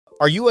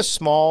Are you a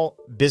small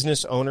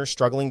business owner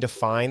struggling to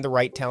find the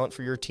right talent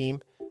for your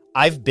team?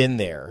 I've been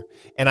there,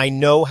 and I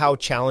know how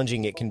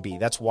challenging it can be.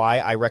 That's why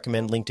I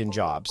recommend LinkedIn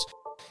Jobs.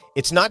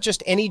 It's not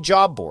just any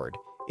job board.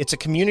 It's a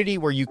community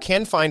where you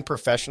can find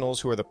professionals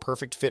who are the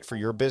perfect fit for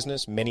your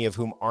business, many of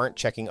whom aren't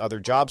checking other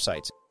job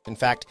sites. In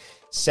fact,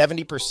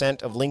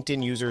 70% of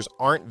LinkedIn users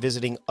aren't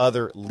visiting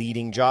other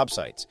leading job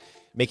sites,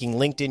 making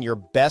LinkedIn your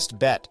best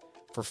bet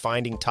for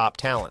finding top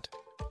talent.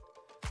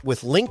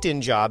 With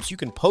LinkedIn Jobs, you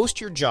can post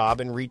your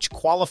job and reach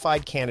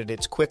qualified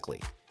candidates quickly.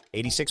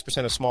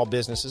 86% of small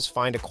businesses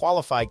find a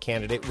qualified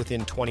candidate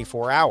within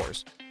 24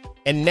 hours.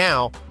 And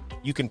now,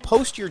 you can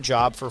post your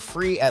job for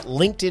free at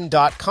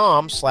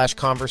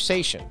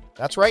linkedin.com/conversation.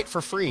 That's right,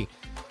 for free.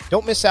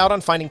 Don't miss out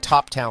on finding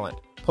top talent.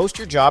 Post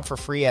your job for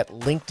free at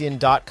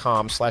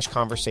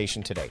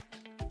linkedin.com/conversation today.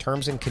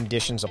 Terms and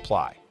conditions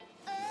apply.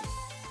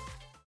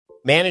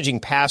 Managing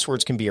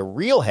passwords can be a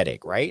real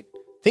headache, right?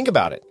 Think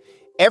about it.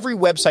 Every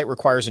website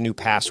requires a new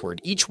password.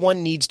 Each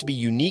one needs to be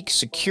unique,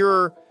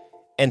 secure,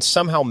 and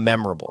somehow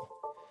memorable.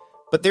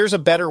 But there's a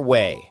better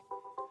way.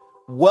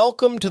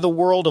 Welcome to the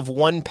world of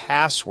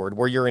 1Password,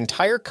 where your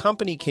entire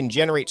company can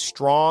generate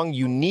strong,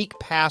 unique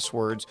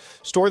passwords,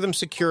 store them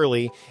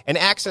securely, and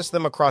access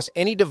them across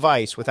any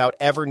device without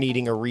ever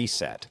needing a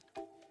reset.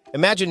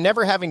 Imagine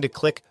never having to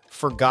click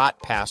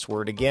Forgot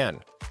Password again.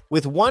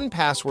 With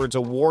 1Password's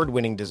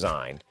award-winning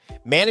design,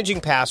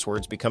 managing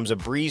passwords becomes a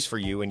breeze for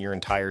you and your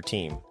entire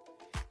team.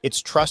 It's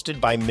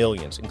trusted by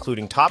millions,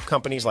 including top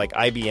companies like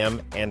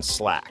IBM and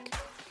Slack.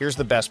 Here's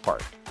the best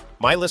part.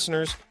 My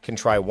listeners can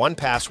try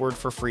 1Password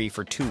for free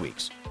for 2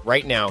 weeks.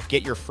 Right now,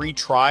 get your free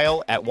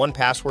trial at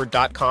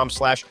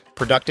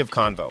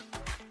onepassword.com/productiveconvo.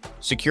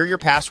 Secure your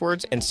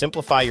passwords and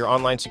simplify your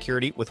online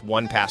security with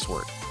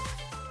 1Password.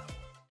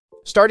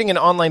 Starting an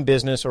online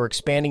business or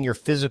expanding your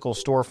physical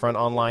storefront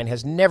online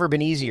has never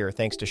been easier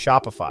thanks to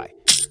Shopify.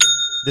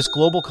 This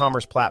global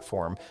commerce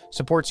platform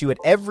supports you at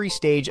every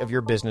stage of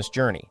your business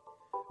journey.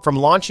 From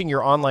launching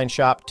your online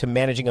shop to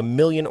managing 1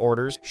 million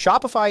orders,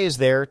 Shopify is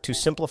there to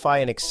simplify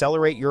and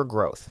accelerate your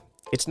growth.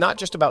 It's not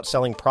just about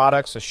selling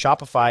products, as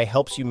Shopify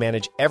helps you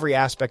manage every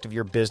aspect of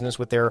your business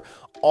with their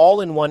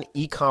all-in-one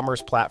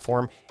e-commerce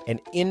platform and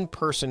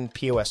in-person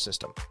POS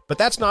system. But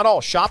that's not all.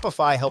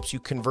 Shopify helps you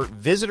convert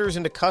visitors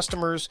into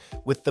customers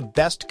with the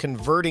best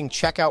converting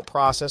checkout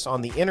process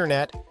on the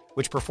internet,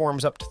 which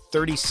performs up to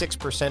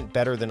 36%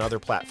 better than other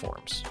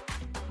platforms.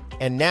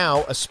 And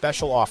now, a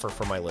special offer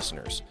for my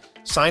listeners.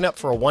 Sign up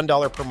for a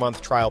 $1 per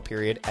month trial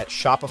period at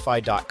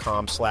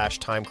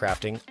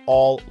shopify.com/timecrafting,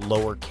 all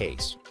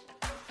lowercase.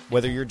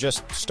 Whether you're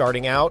just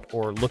starting out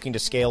or looking to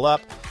scale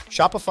up,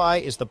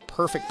 Shopify is the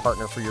perfect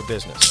partner for your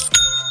business.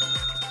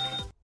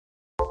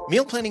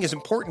 Meal planning is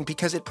important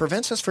because it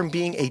prevents us from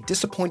being a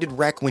disappointed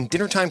wreck when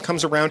dinner time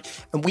comes around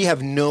and we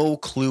have no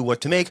clue what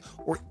to make,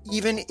 or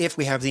even if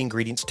we have the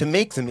ingredients to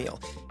make the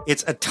meal.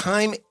 It's a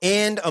time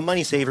and a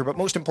money saver, but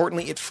most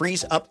importantly, it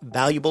frees up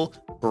valuable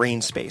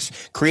brain space.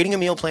 Creating a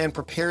meal plan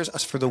prepares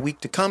us for the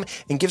week to come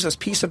and gives us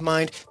peace of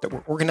mind that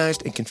we're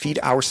organized and can feed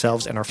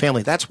ourselves and our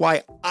family. That's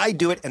why I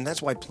do it, and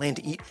that's why Plan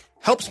to Eat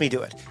helps me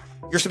do it.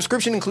 Your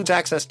subscription includes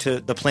access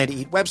to the Plan to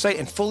Eat website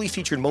and fully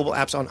featured mobile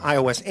apps on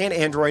iOS and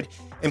Android.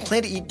 And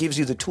Plan to Eat gives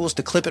you the tools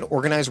to clip and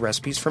organize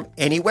recipes from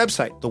any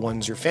website, the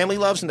ones your family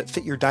loves and that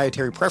fit your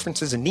dietary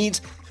preferences and needs.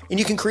 And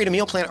you can create a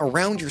meal plan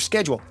around your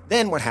schedule.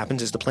 Then what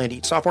happens is the Plan to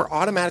Eat software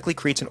automatically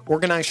creates an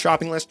organized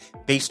shopping list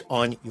based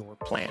on your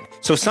plan.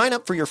 So sign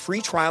up for your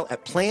free trial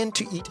at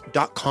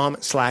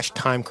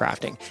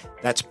plantoeat.com/timecrafting.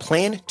 That's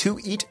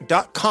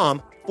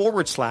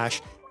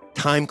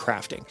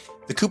plantoeat.com/timecrafting.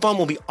 The coupon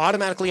will be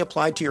automatically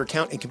applied to your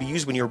account and can be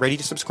used when you're ready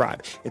to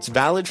subscribe. It's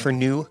valid for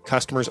new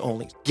customers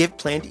only. Give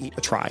Plan to Eat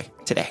a try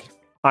today.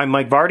 I'm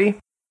Mike Vardy,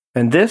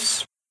 and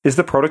this is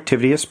the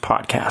Productivityist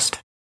Podcast.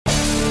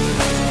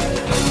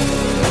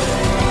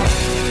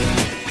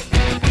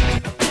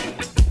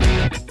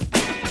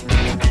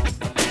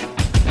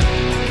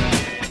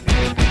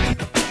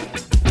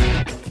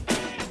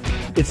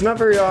 It's not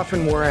very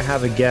often where I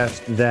have a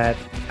guest that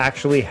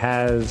actually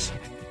has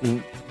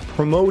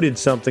promoted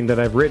something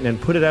that I've written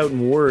and put it out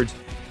in words,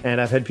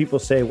 and I've had people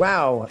say,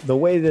 wow, the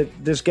way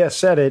that this guest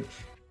said it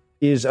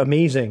is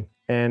amazing,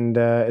 and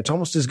it's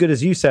almost as good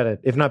as you said it,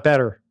 if not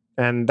better.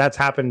 And that's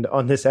happened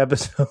on this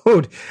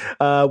episode.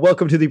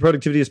 Welcome to the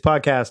Productivityist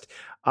Podcast.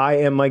 I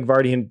am Mike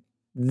Vardy, and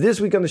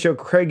this week on the show,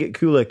 Craig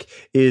Kulyk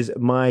is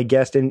my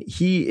guest, and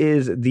he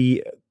is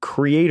the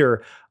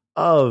creator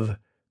of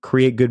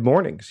Create Good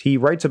Mornings. He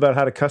writes about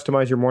how to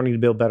customize your morning to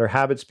build better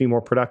habits, be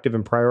more productive,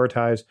 and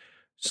prioritize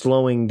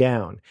slowing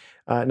down.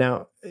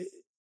 Now,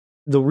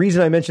 the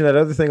reason I mentioned that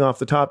other thing off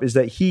the top is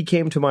that he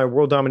came to my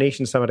World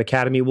Domination Summit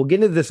Academy. We'll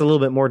get into this a little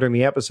bit more during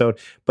the episode,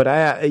 but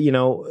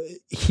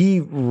he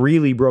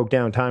really broke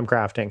down time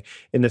crafting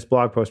in this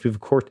blog post. We've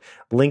of course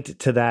linked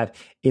to that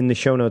in the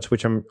show notes,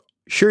 which I'm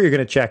sure you're going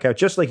to check out,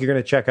 just like you're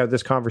going to check out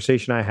this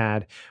conversation I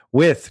had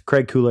with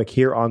Craig Kulyk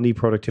here on the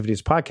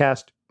Productivityist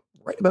Podcast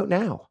right about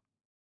now.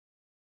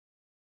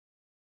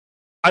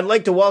 I'd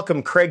like to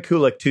welcome Craig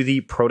Kulyk to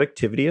the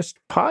Productivityist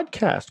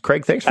podcast.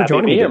 Craig, thanks for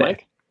joining me today.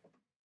 Mike.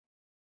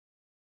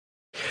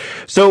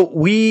 So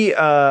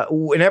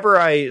whenever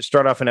I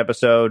start off an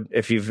episode,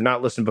 if you've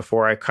not listened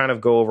before, I kind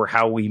of go over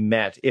how we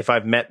met, if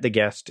I've met the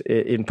guest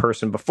in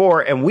person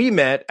before. And we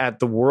met at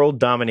the World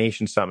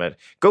Domination Summit.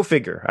 Go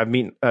figure. I've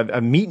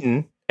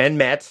meeting and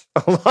met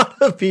a lot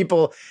of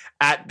people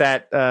at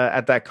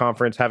that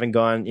conference, having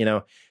gone,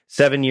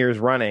 7 years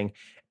running.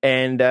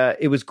 And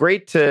it was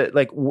great to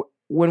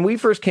when we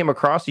first came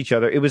across each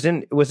other. It was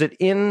in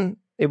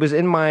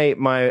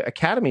my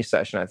academy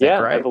session, I think,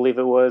 right? I believe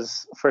it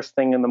was first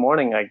thing in the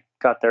morning. I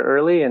got there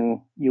early and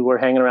you were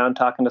hanging around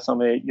talking to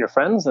some of your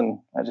friends, and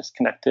I just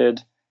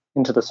connected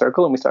into the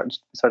circle and we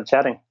started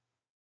chatting.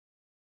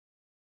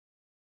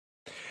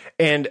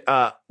 And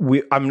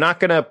I'm not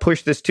going to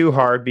push this too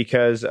hard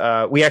because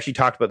we actually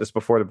talked about this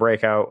before the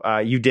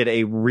breakout. You did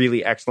a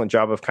really excellent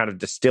job of kind of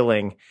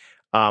distilling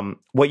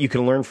what you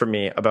can learn from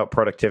me about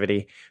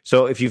productivity.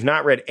 So if you've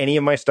not read any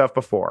of my stuff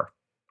before,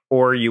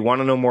 or you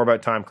want to know more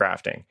about time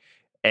crafting,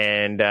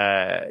 and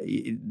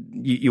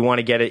you want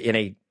to get it in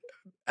a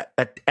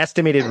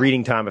estimated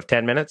reading time of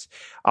 10 minutes,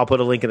 I'll put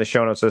a link in the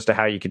show notes as to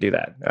how you could do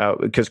that.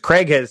 Because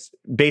Craig has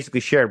basically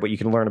shared what you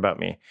can learn about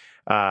me,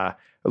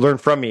 learn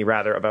from me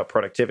rather, about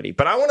productivity.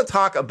 But I want to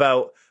talk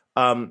about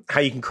how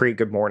you can create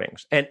good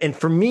mornings. And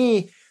for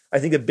me, I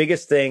think the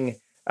biggest thing,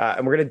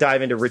 and we're going to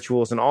dive into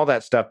rituals and all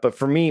that stuff. But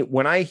for me,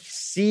 when I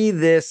see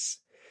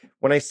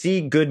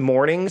good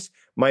mornings,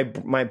 my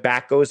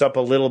back goes up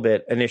a little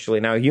bit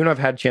initially. Now, you and I've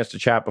had a chance to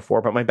chat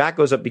before, but my back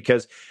goes up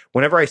because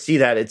whenever I see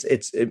that,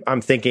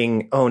 I'm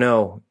thinking, oh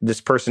no,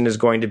 this person is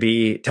going to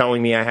be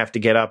telling me I have to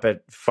get up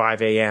at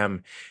 5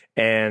 a.m.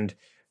 and,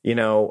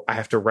 I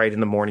have to write in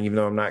the morning, even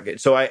though I'm not good.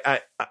 So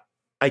I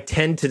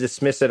tend to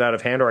dismiss it out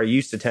of hand, or I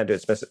used to tend to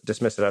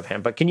dismiss it out of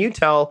hand. But can you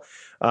tell,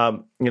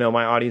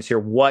 my audience here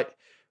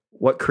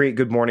what Create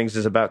Good Mornings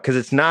is about? Because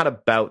it's not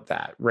about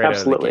that, right?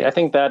 Absolutely. I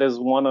think that is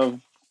one of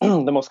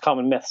the most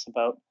common myths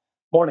about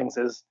mornings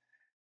is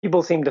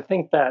people seem to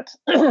think that,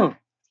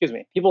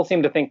 people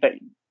seem to think that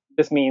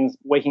this means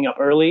waking up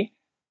early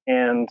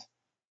and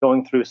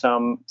going through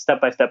some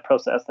step-by-step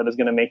process that is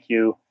going to make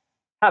you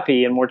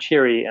happy and more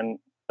cheery. And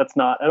that's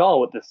not at all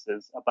what this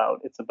is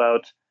about. It's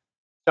about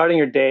starting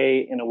your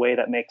day in a way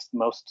that makes the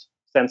most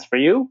sense for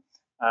you,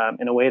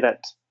 in a way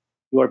that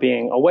you are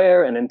being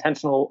aware and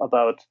intentional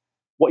about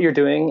what you're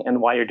doing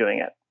and why you're doing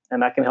it.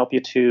 And that can help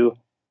you to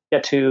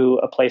get to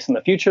a place in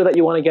the future that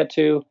you want to get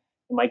to.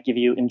 It might give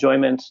you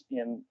enjoyment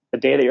in the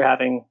day that you're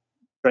having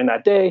during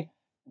that day.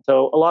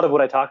 So a lot of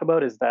what I talk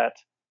about is that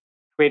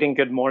creating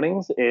good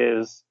mornings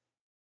is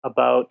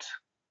about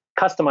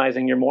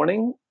customizing your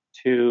morning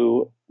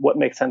to what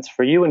makes sense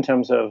for you in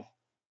terms of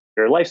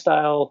your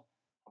lifestyle,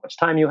 how much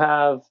time you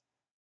have,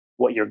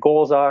 what your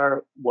goals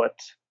are, what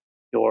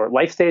your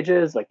life stage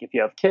is, like if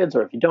you have kids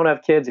or if you don't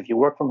have kids, if you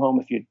work from home,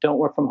 if you don't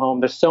work from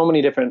home. There's so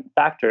many different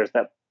factors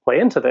that play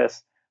into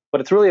this, but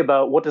it's really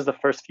about what does the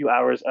first few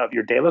hours of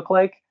your day look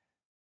like?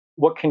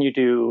 What can you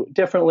do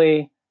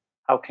differently?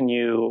 How can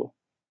you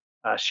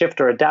shift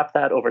or adapt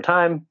that over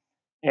time?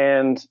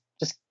 And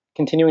just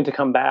continuing to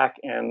come back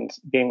and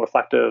being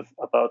reflective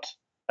about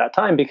that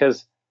time.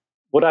 Because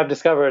what I've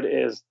discovered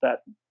is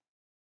that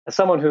as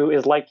someone who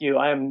is like you,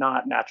 I am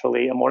not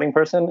naturally a morning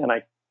person. And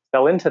I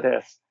fell into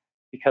this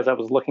because I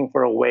was looking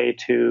for a way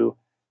to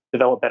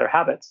develop better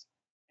habits.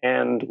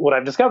 And what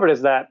I've discovered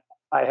is that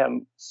I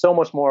am so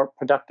much more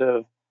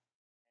productive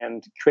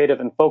and creative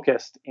and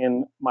focused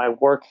in my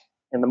work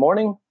in the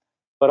morning,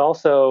 but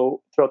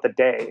also throughout the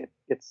day.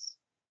 It's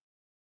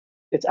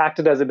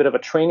acted as a bit of a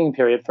training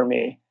period for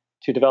me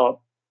to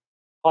develop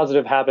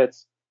positive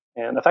habits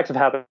and effective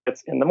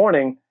habits in the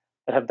morning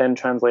that have then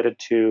translated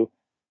to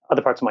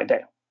other parts of my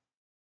day.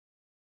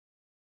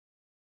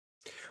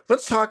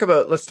 Let's talk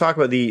about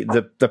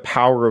the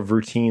power of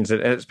routines,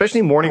 and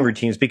especially morning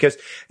routines, because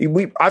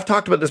I've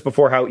talked about this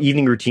before. How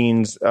evening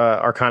routines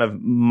are kind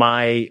of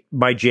my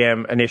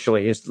jam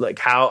initially. Is like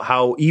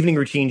how evening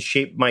routines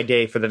shape my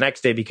day for the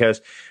next day,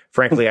 because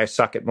frankly I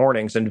suck at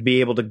mornings, and to be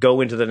able to go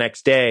into the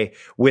next day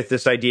with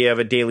this idea of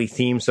a daily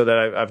theme, so that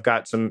I've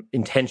got some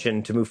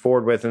intention to move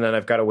forward with, and then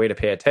I've got a way to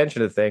pay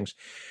attention to things.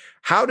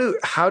 How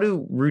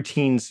do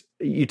routines?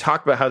 You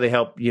talk about how they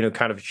help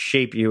kind of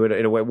shape you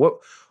in a way.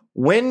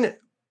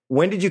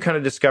 When did you kind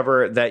of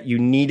discover that you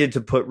needed to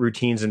put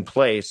routines in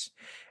place,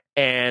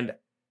 and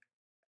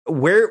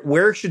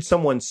where should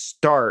someone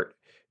start,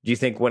 do you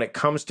think, when it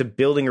comes to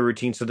building a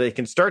routine so they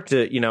can start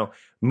to,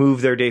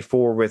 move their day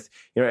forward with,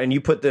 and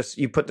you put this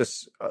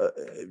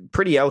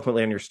pretty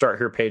eloquently on your Start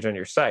Here page on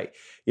your site.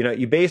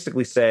 You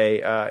basically say,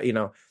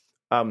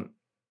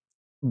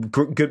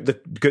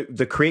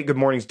 the Create Good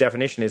Mornings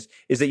definition is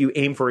that you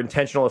aim for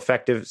intentional,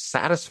 effective,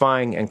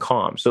 satisfying, and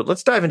calm. So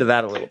let's dive into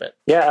that a little bit.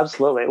 Yeah,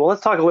 absolutely. Well,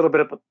 let's talk a little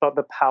bit about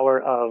the power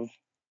of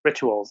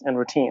rituals and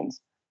routines.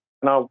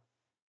 And I'll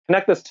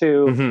connect this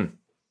to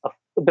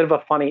a bit of a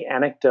funny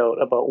anecdote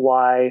about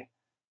why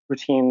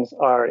routines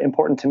are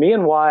important to me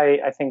and why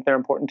I think they're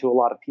important to a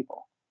lot of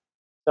people.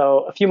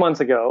 So a few months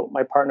ago,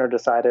 my partner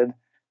decided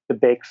to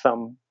bake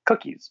some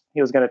cookies.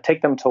 He was going to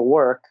take them to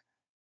work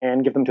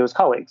and give them to his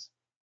colleagues.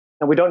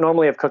 And we don't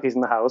normally have cookies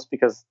in the house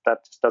because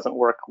that just doesn't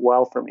work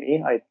well for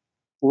me. I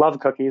love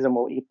cookies and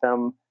will eat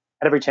them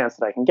at every chance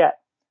that I can get.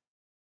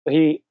 So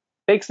he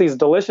bakes these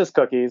delicious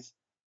cookies,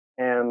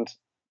 and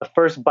the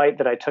first bite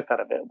that I took out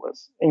of it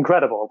was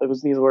incredible.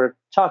 These were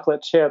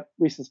chocolate chip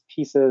Reese's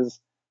Pieces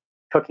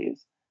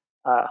cookies.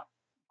 Of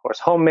course,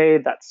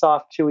 homemade, that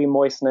soft, chewy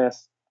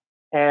moistness.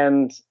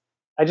 And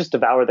I just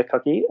devoured the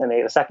cookie and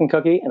ate a second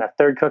cookie and a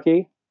third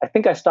cookie. I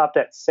think I stopped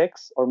at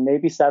 6 or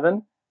maybe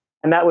 7.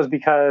 And that was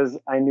because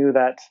I knew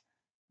that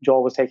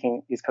Joel was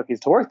taking these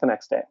cookies to work the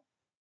next day.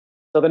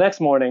 So the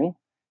next morning,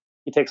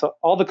 he takes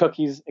all the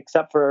cookies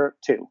except for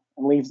 2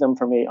 and leaves them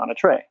for me on a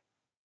tray.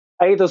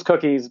 I ate those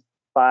cookies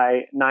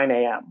by 9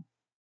 a.m.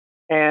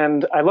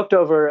 And I looked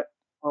over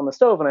on the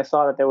stove and I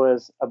saw that there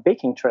was a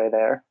baking tray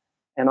there.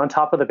 And on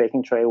top of the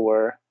baking tray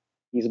were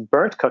these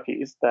burnt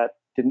cookies that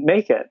didn't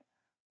make it.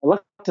 I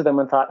looked at them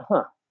and thought,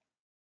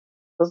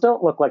 those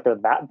don't look like they're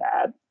that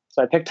bad.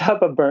 So I picked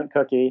up a burnt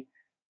cookie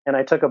and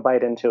I took a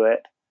bite into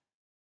it.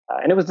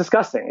 And it was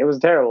disgusting. It was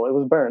terrible. It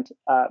was burnt.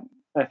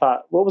 I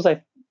thought, what was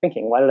I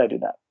thinking? Why did I do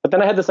that? But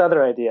then I had this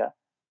other idea.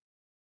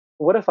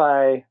 What if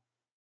I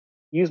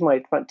use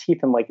my front teeth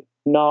and like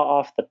gnaw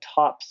off the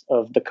tops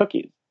of the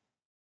cookies?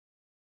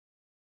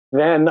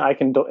 Then I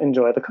can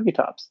enjoy the cookie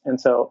tops. And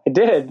so I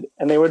did,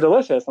 and they were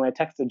delicious. And I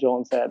texted Joel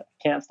and said,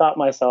 I can't stop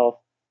myself.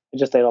 I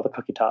just ate all the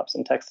cookie tops,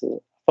 and texted a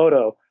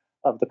photo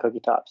of the cookie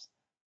tops.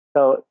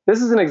 So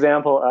this is an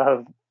example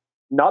of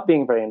not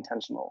being very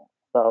intentional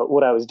about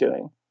what I was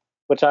doing,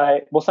 which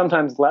I will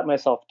sometimes let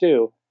myself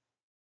do.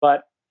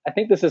 But I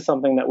think this is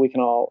something that we can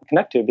all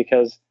connect to,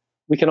 because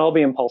we can all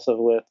be impulsive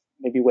with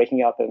maybe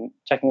waking up and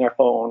checking our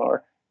phone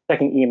or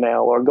checking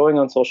email or going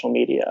on social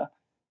media.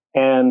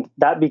 And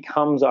that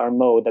becomes our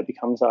mode, that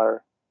becomes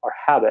our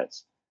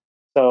habits.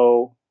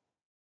 So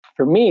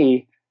for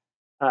me,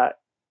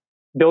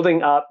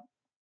 building up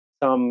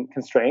some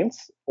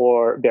constraints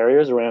or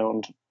barriers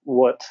around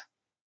what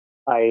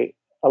I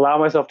allow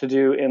myself to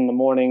do in the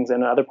mornings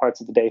and other parts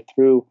of the day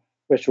through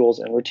rituals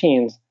and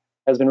routines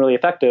has been really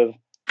effective.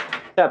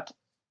 Except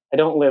I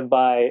don't live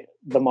by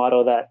the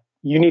motto that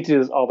you need to do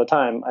this all the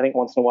time. I think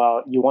once in a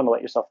while you want to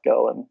let yourself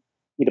go and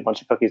eat a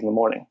bunch of cookies in the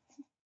morning.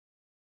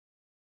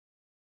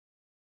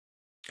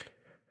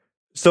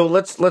 So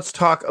let's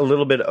talk a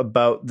little bit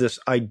about this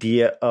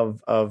idea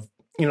of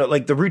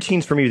like the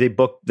routines for me. They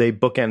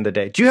bookend the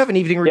day. Do you have an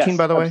evening routine, Yes,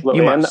 by the way?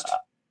 absolutely. You must. And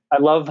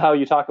I love how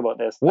you talk about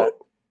this. What?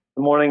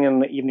 The morning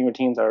and the evening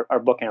routines are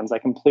bookends. I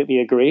completely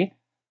agree.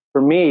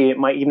 For me,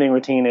 my evening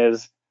routine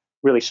is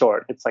really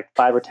short. It's like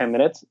 5 or 10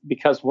 minutes,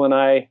 because when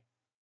I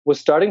was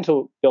starting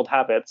to build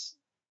habits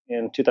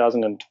in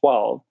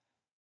 2012,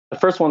 the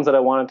first ones that I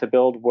wanted to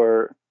build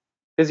were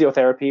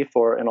physiotherapy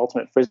for an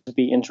ultimate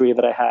frisbee injury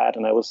that I had,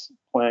 and I was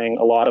playing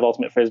a lot of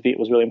ultimate frisbee. It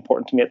was really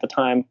important to me at the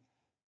time.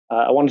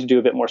 I wanted to do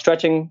a bit more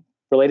stretching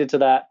related to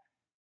that,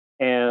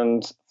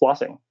 and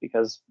flossing,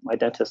 because my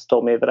dentist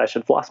told me that I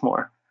should floss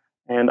more.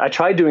 And I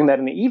tried doing that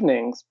in the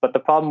evenings, but the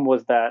problem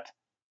was that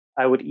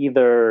I would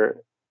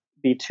either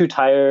be too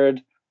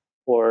tired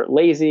or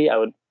lazy. I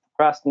would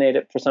procrastinate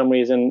it for some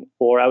reason,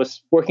 or I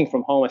was working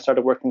from home. I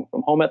started working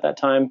from home at that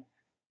time,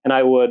 and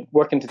I would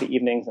work into the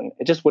evenings and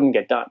it just wouldn't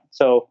get done.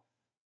 So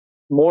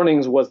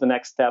mornings was the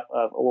next step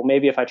of, well,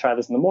 maybe if I try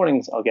this in the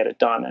mornings, I'll get it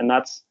done. And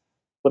that's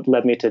what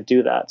led me to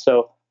do that.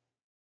 So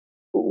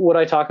what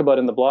I talk about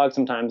in the blog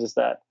sometimes is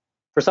that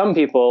for some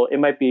people, it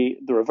might be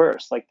the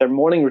reverse. Like their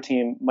morning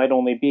routine might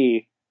only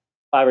be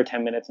 5 or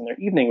 10 minutes and their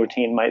evening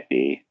routine might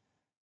be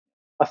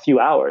a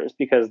few hours,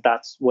 because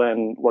that's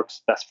when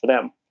works best for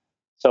them.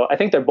 So I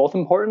think they're both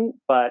important,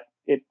 but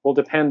it will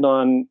depend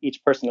on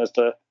each person as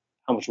to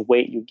how much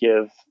weight you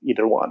give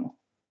either one.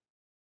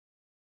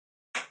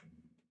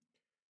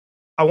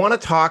 I want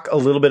to talk a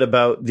little bit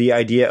about the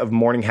idea of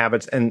morning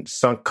habits and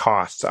sunk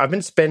costs. I've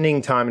been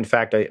spending time. In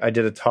fact, I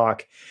did a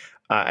talk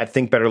at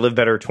Think Better, Live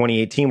Better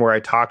 2018, where I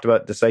talked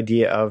about this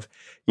idea of,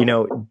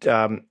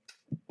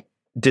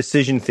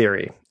 decision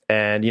theory.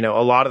 And,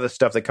 a lot of the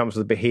stuff that comes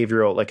with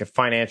behavioral, like a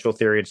financial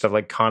theory and stuff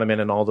like Kahneman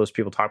and all those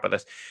people talk about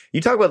this.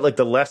 You talk about like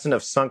the lesson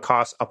of sunk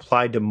costs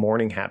applied to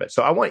morning habits.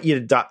 So I want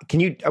you to,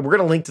 we're going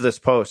to link to this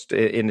post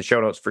in the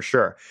show notes for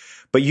sure.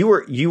 But you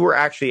were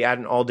actually at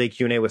an all-day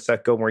Q&A with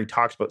Seth Godin where he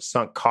talks about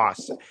sunk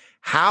costs.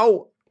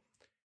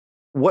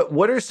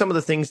 What are some of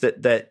the things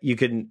that you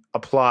can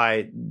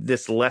apply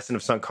this lesson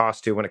of sunk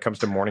costs to when it comes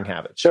to morning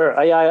habits? Sure.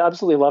 I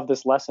absolutely love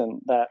this lesson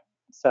that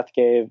Seth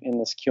gave in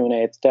this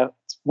Q&A. It's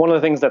one of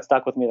the things that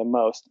stuck with me the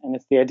most. And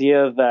it's the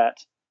idea that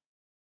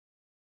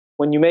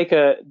when you make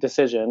a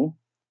decision,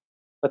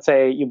 let's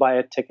say you buy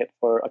a ticket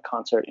for a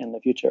concert in the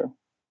future,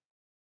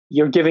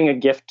 you're giving a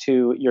gift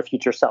to your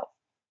future self.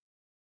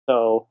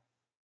 So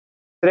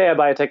today I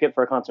buy a ticket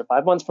for a concert.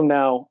 5 months from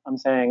now, I'm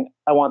saying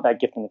I want that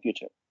gift in the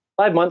future.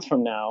 5 months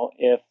from now,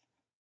 if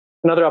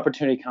another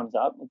opportunity comes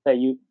up, let's say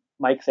you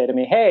might say to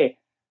me, hey,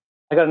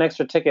 I got an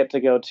extra ticket to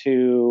go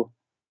to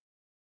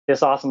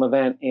this awesome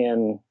event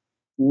in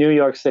New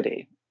York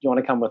City. you want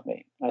to come with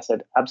me? And I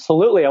said,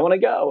 absolutely, I want to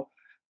go.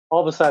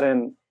 All of a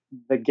sudden,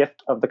 the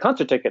gift of the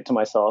concert ticket to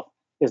myself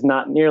is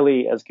not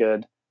nearly as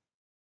good,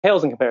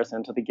 pales in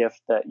comparison to the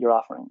gift that you're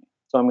offering me.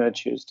 So I'm going to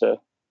choose to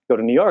go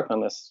to New York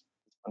on this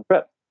fun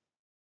trip.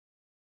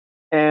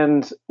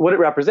 And what it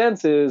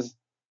represents is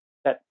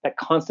that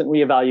constant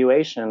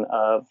reevaluation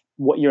of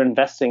what you're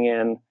investing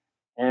in,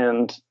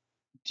 and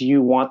do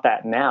you want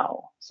that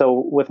now?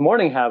 So with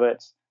morning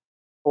habits,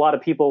 a lot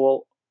of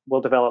people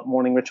will develop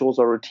morning rituals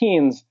or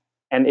routines,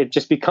 and it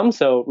just becomes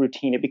so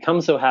routine, it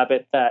becomes so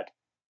habit that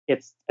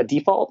it's a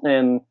default,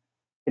 and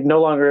it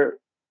no longer,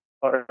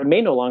 or it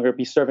may no longer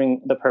be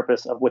serving the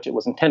purpose of which it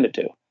was intended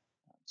to.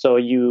 So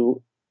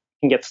you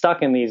can get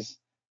stuck in these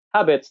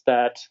habits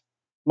that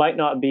might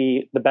not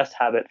be the best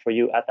habit for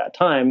you at that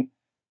time,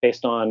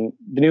 based on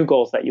the new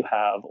goals that you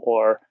have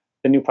or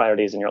the new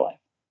priorities in your life.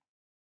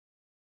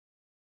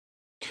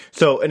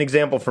 So an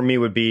example for me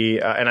would be,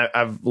 and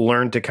I've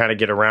learned to kind of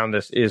get around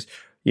this, is,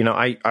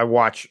 I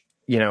watch,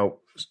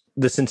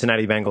 the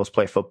Cincinnati Bengals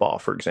play football,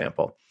 for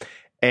example.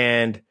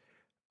 And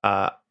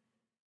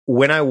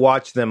when I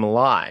watch them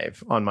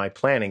live on my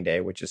planning day,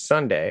 which is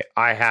Sunday,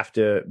 I have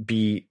to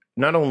be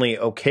not only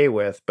okay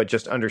with, but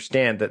just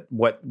understand that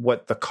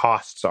what the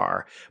costs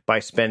are by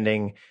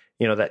spending,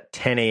 that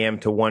 10 a.m.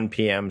 to 1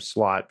 p.m.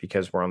 slot,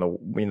 because we're on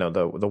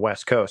the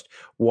West Coast,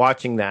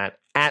 watching that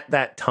at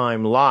that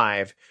time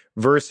live,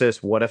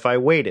 versus what if I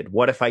waited?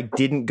 What if I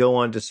didn't go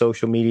onto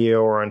social media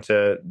or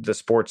onto the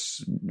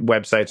sports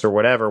websites or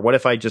whatever? What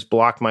if I just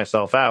blocked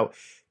myself out,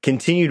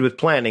 continued with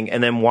planning,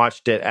 and then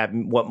watched it at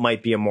what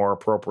might be a more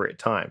appropriate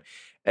time?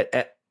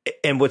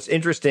 And what's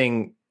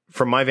interesting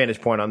from my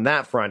vantage point on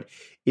that front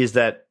is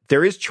that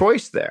there is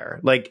choice there.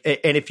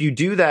 And if you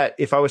do that,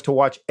 if I was to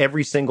watch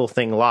every single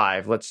thing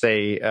live, let's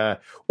say,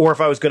 or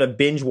if I was going to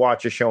binge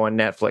watch a show on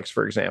Netflix,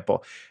 for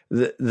example,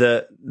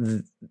 the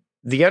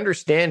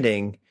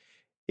understanding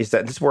is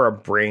that this is where our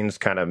brains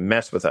kind of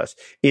mess with us,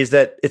 is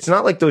that it's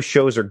not like those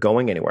shows are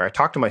going anywhere. I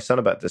talked to my son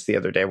about this the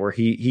other day, where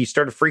he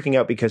started freaking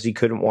out because he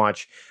couldn't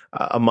watch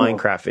a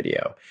Minecraft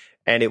video,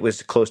 and it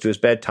was close to his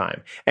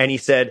bedtime. And he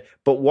said,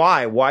 but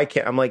why? Why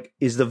can't, I'm like,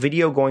 is the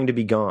video going to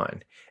be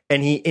gone?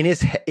 And he, in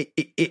his head,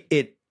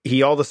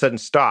 he all of a sudden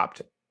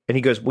stopped, and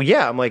he goes, well,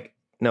 yeah. I'm like,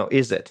 no,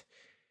 is it?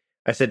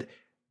 I said,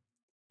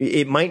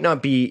 it might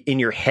not be in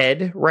your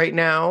head right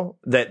now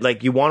that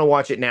like you want to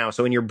watch it now.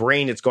 So in your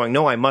brain, it's going,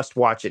 no, I must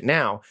watch it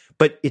now,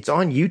 but it's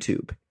on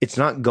YouTube. It's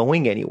not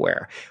going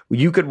anywhere.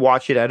 You could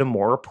watch it at a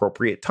more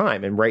appropriate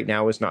time. And right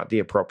now is not the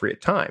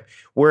appropriate time.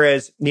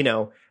 Whereas,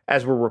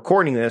 as we're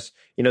recording this,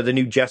 the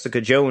new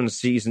Jessica Jones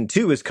season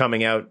 2 is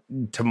coming out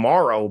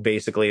tomorrow,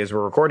 basically, as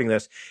we're recording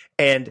this.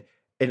 And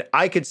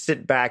I could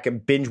sit back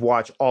and binge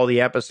watch all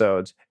the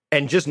episodes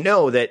and just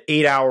know that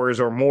 8 hours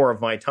or more of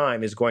my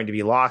time is going to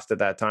be lost at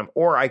that time,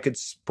 or I could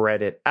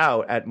spread it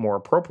out at more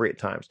appropriate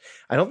times.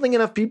 I don't think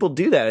enough people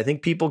do that. I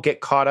think people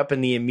get caught up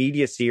in the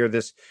immediacy or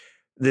this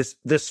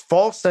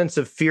false sense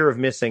of fear of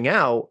missing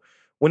out,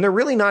 when they're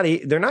really not.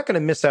 They're not going to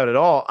miss out at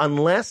all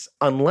unless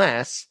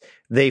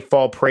they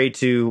fall prey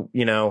to,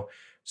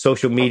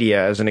 social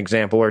media, as an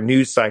example, or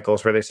news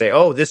cycles where they say,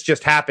 oh, this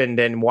just happened,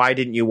 and why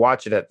didn't you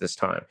watch it at this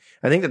time?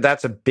 I think that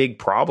that's a big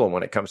problem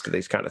when it comes to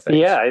these kind of things.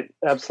 Yeah,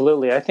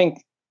 absolutely. I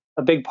think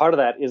a big part of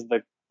that is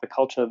the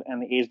culture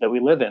and the age that we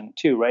live in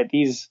too, right?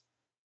 These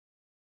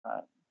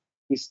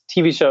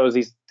TV shows,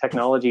 these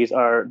technologies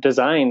are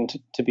designed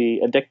to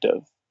be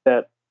addictive.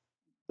 That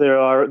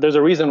there's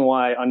a reason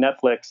why on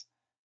Netflix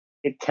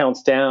it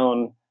counts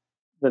down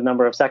the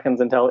number of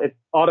seconds until it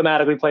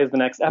automatically plays the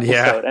next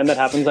episode, and that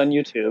happens on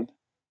YouTube.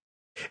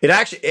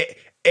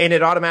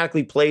 It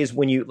automatically plays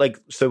when you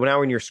so now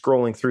when you're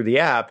scrolling through the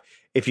app,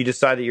 if you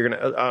decide that you're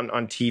going to,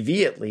 on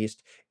TV at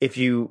least, if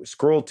you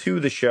scroll to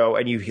the show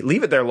and you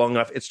leave it there long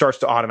enough, it starts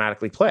to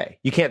automatically play.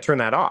 You can't turn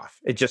that off.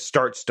 It just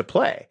starts to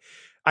play.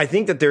 I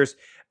think that there's,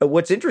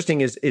 what's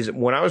interesting is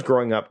when I was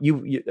growing up,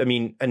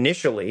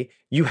 initially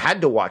you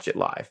had to watch it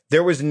live.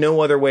 There was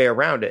no other way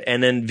around it.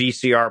 And then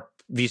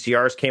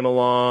VCRs came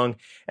along,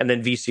 and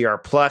then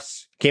VCR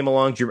Plus came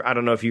along. I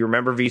don't know if you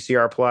remember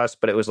VCR Plus,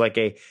 but it was like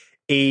a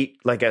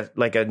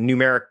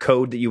numeric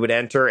code that you would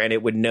enter, and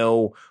it would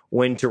know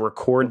when to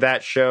record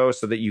that show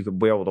so that you could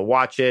be able to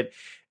watch it.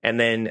 And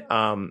then,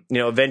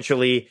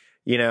 eventually,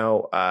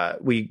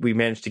 we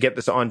managed to get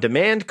this on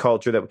demand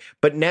culture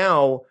but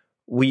now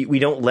we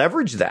don't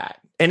leverage that.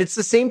 And it's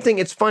the same thing.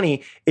 It's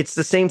funny. It's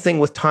the same thing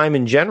with time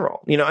in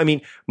general.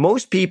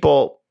 Most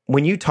people,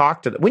 when you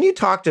talk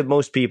to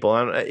most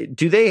people,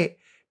 do they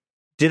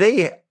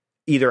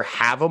either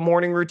have a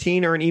morning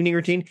routine or an evening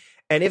routine?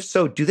 And if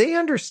so, do they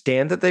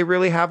understand that they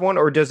really have one,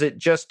 or does it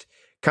just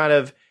kind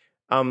of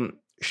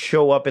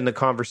show up in the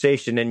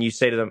conversation and you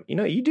say to them,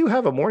 you do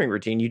have a morning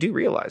routine. You do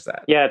realize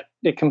that. Yeah,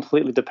 it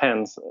completely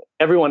depends.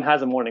 Everyone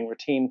has a morning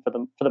routine for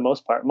the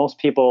most part. Most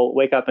people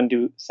wake up and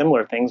do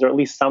similar things, or at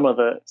least some of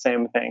the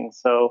same things.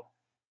 So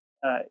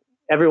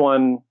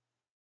everyone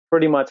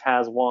pretty much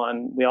has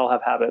one. We all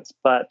have habits.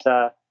 But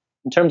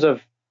in terms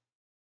of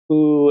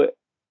who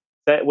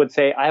that would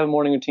say I have a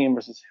morning routine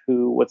versus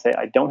who would say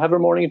I don't have a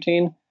morning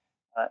routine,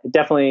 it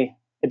definitely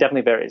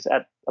varies.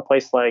 At a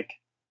place like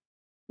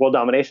World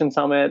Domination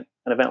Summit,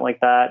 an event like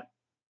that,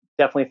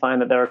 definitely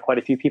find that there are quite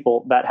a few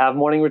people that have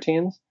morning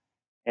routines,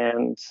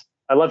 and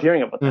I love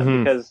hearing about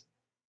them because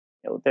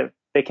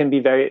they can be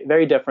very,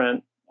 very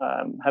different,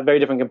 have very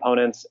different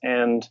components.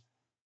 And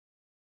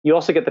you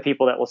also get the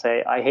people that will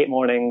say, I hate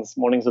mornings.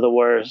 Mornings are the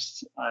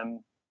worst. I'm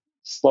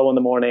slow in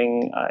the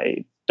morning.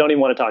 I don't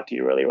even want to talk to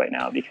you really right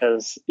now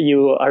because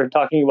you are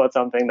talking about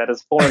something that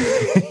is foreign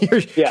to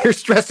me. You're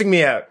stressing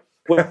me out.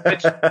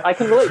 Which I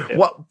can relate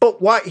to.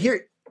 But why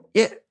here?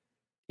 Yeah.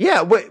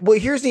 Yeah, well,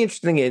 here's the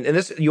interesting thing, and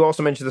this you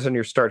also mentioned this on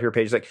your start here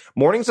page. Like,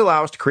 mornings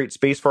allow us to create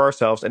space for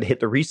ourselves and hit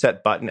the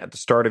reset button at the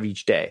start of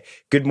each day.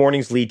 Good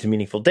mornings lead to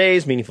meaningful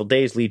days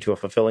lead to a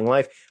fulfilling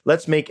life.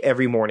 Let's make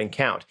every morning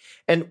count.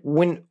 And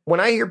when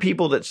I hear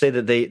people that say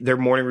that their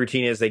morning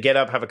routine is they get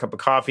up, have a cup of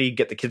coffee,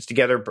 get the kids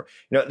together,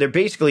 they're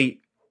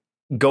basically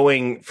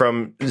going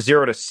from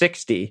 0 to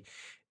 60,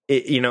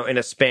 in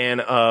a span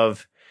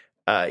of,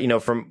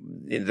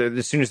 from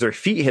as soon as their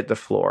feet hit the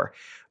floor.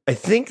 I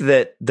think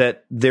that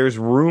there's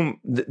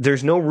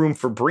no room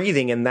for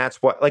breathing. And that's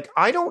what, like,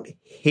 I don't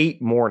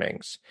hate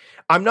mornings.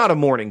 I'm not a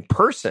morning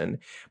person,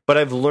 but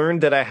I've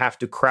learned that I have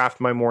to craft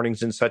my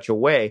mornings in such a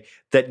way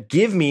that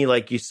give me,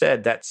 like you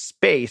said, that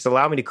space,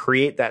 allow me to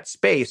create that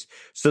space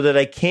so that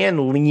I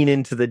can lean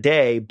into the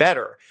day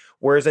better.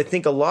 Whereas I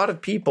think a lot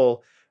of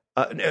people,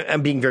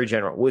 I'm being very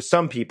general with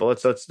some people,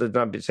 let's not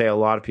say a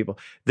lot of people,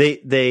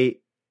 they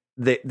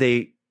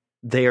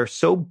are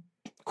so,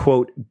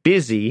 quote,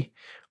 busy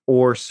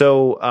or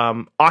so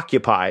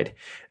occupied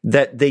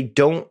that they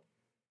don't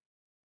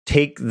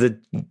take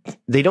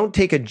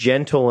a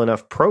gentle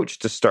enough approach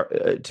to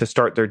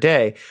start their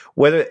day.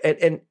 Whether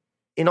and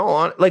in all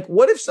on, like,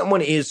 what if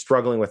someone is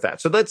struggling with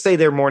that? So let's say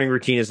their morning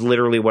routine is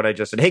literally what I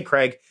just said. Hey,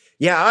 Craig.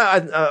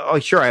 Yeah,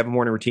 sure. I have a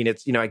morning routine.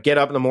 It's, I get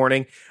up in the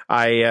morning.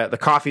 The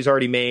coffee's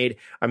already made.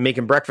 I'm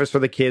making breakfast for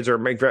the kids, or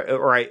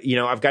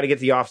I've got to get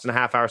to the office in a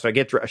half hour. So I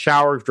get a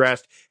shower,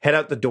 dressed, head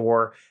out the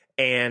door.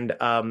 And,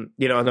 and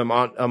I'm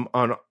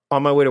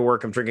on my way to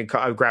work. I'm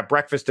I grab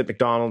breakfast at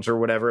McDonald's or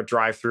whatever, a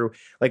drive through.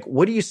 Like,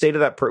 what do you say to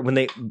that person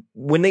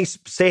when they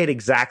say it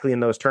exactly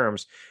in those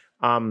terms?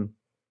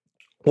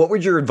 What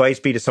would your advice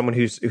be to someone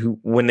who,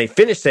 when they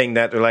finish saying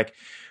that, they're like,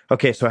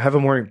 okay, so I have a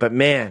morning, but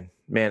man,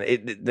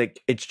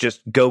 it's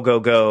just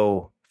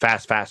go,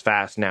 fast,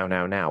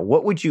 now.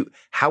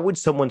 How would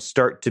someone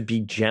start to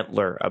be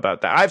gentler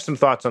about that? I have some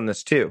thoughts on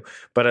this too,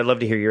 but I'd love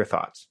to hear your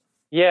thoughts.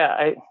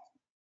 Yeah.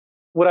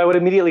 What I would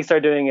immediately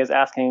start doing is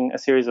asking a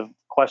series of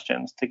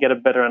questions to get a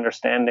better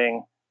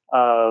understanding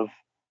of,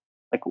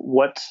 like,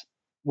 what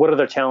are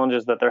their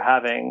challenges that they're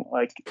having?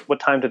 Like, what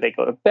time do they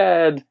go to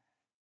bed?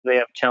 Do they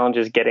have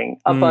challenges getting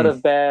up out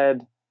of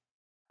bed?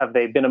 Have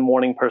they been a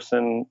morning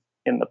person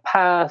in the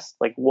past?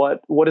 Like,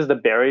 what is the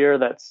barrier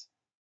that's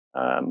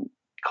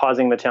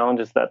causing the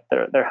challenges that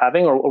they're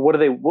having, or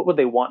what would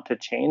they want to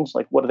change?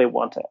 Like, what do they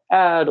want to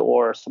add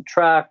or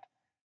subtract?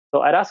 So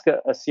I'd ask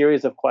a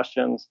series of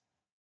questions,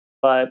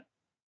 but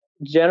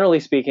generally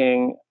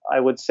speaking, I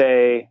would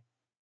say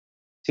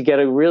to get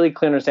a really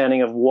clear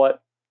understanding of what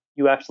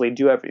you actually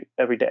do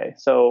every day.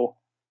 So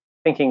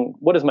thinking,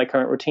 what is my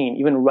current routine?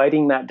 Even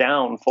writing that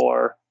down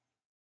for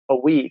a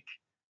week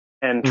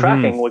and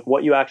tracking like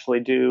what you actually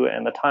do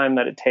and the time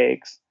that it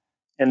takes.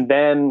 And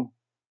then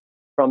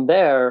from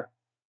there,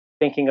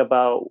 thinking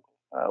about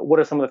what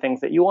are some of the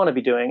things that you want to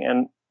be doing.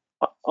 And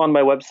on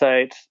my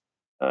website,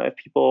 if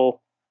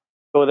people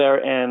go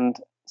there and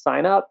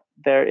sign up,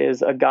 there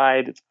is a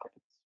guide. It's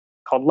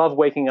called Love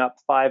Waking Up,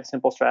 5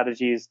 Simple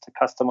Strategies to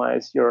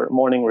Customize Your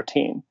Morning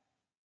Routine.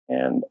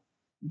 And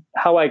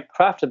how I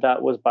crafted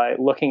that was by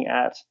looking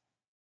at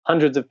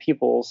hundreds of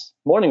people's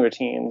morning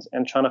routines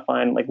and trying to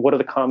find, like, what are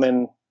the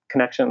common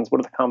connections, what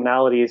are the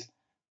commonalities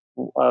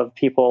of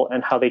people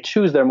and how they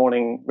choose their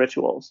morning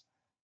rituals.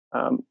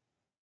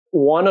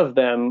 One of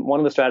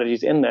the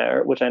strategies in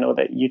there, which I know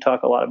that you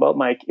talk a lot about,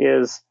 Mike,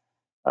 is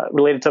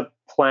related to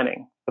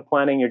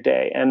planning your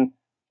day. And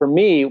for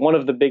me, one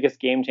of the biggest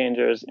game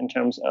changers in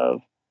terms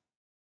of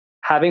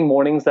having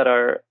mornings that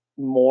are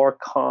more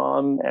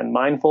calm and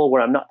mindful,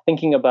 where I'm not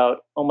thinking about,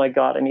 oh my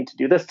God, I need to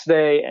do this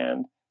today,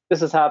 and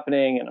this is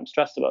happening, and I'm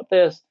stressed about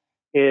this,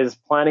 is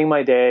planning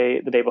my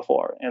day the day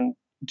before. And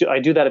I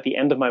do that at the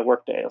end of my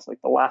workday. It's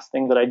like the last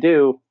thing that I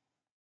do.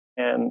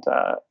 And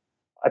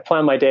I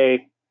plan my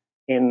day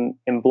in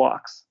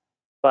blocks.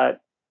 But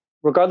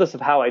regardless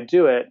of how I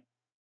do it,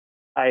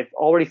 I've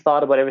already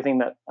thought about everything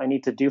that I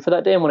need to do for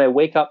that day. And when I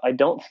wake up, I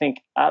don't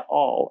think at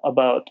all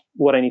about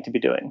what I need to be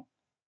doing.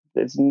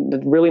 It's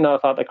really not a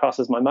thought that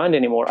crosses my mind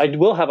anymore. I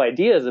will have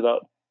ideas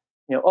about,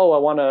 I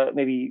want to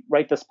maybe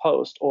write this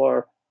post,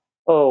 or,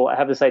 I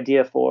have this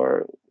idea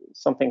for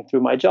something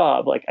through my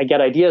job. Like, I get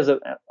ideas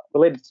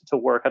related to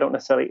work. I don't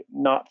necessarily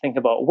not think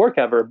about work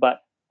ever,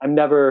 but I'm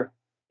never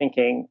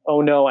thinking,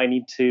 oh no, I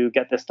need to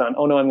get this done.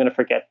 Oh no, I'm going to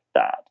forget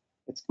that.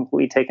 It's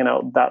completely taken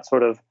out that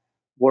sort of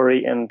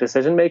worry and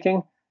decision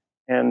making.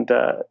 And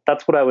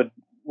that's what I would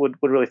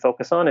really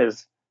focus on,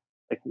 is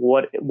like,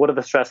 what are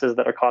the stresses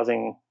that are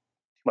causing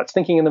much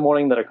thinking in the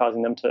morning that are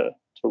causing them to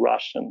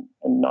rush and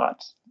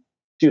not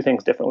do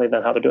things differently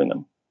than how they're doing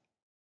them.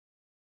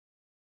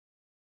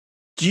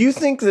 Do you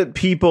think that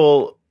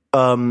people,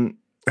 and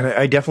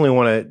I definitely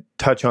want to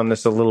touch on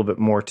this a little bit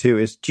more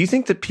too, do you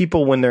think that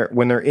people, when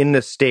they're in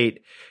this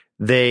state,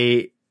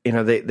 they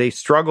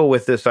struggle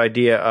with this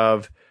idea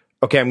of,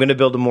 okay, I'm going to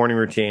build a morning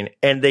routine,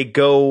 and they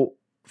go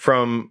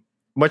from,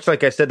 much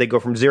like I said, they go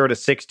from 0 to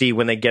 60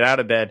 when they get out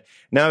of bed.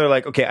 Now they're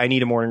like, okay, I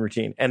need a morning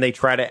routine, and they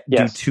try to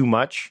do too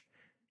much.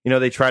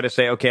 They try to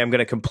say, okay, I'm going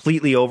to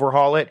completely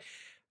overhaul it.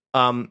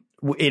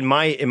 In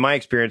my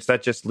experience,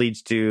 that just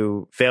leads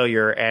to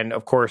failure. And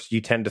of course,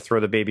 you tend to throw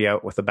the baby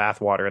out with the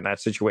bathwater in that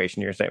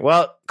situation. You're saying,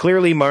 well,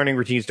 clearly morning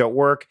routines don't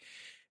work.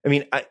 I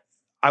mean,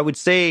 I would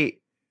say,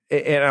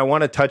 and I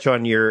want to touch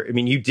on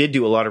you did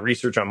do a lot of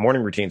research on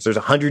morning routines. There's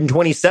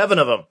 127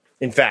 of them.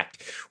 In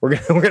fact, we're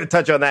going to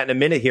touch on that in a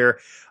minute here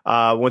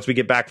once we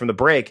get back from the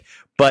break.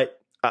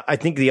 But I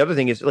think the other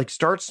thing is, like,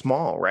 start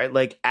small, right?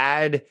 Like,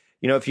 add,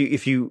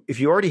 if you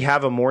already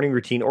have a morning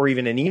routine or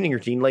even an evening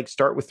routine, like,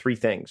 start with 3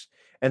 things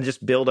and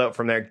just build out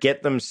from there.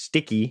 Get them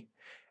sticky,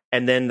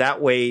 and then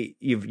that way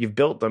you've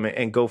built them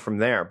and go from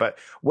there. But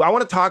I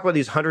want to talk about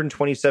these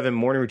 127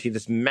 morning routines,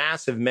 this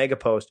massive mega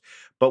post.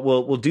 But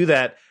we'll do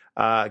that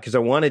because I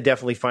want to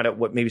definitely find out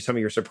what maybe some of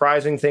your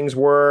surprising things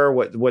were,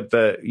 what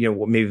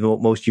maybe the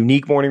most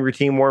unique morning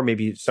routine were,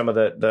 maybe some of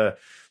the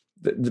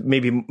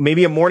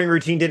maybe a morning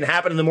routine didn't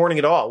happen in the morning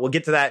at all. We'll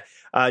get to that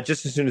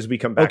just as soon as we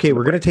come back. Okay,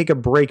 we're going to take a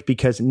break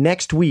because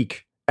next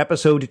week,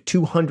 episode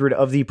 200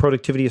 of the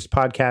Productivityist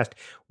podcast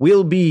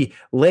will be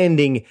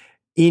landing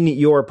in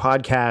your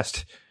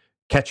podcast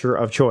catcher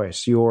of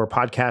choice, your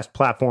podcast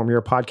platform,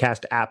 your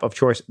podcast app of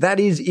choice. That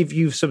is, if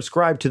you've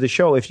subscribed to the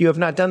show. If you have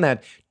not done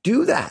that,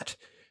 do that.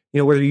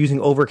 Whether you're using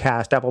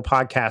Overcast, Apple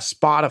Podcasts,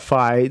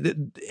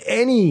 Spotify,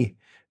 any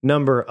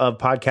number of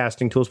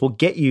podcasting tools will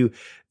get you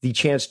the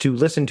chance to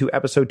listen to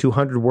episode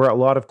 200, where a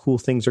lot of cool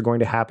things are going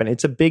to happen.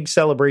 It's a big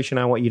celebration.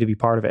 I want you to be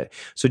part of it.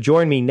 So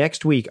join me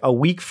next week, a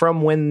week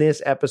from when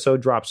this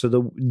episode drops. So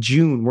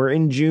we're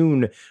in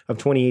June of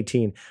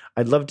 2018.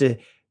 I'd love to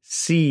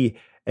see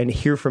and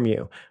hear from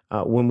you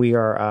when we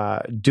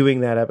are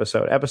doing that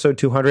episode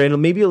 200,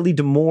 and maybe it'll lead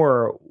to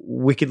more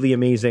wickedly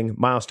amazing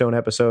milestone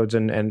episodes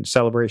and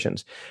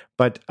celebrations.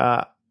 But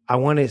I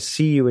want to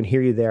see you and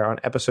hear you there on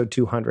episode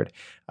 200.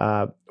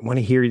 I want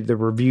to hear the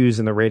reviews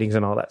and the ratings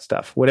and all that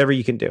stuff, whatever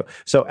you can do.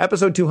 So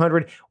episode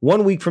 200,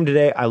 1 week from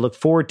today. I look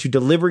forward to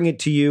delivering it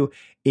to you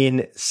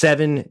in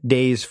 7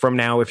 days from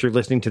now, if you're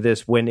listening to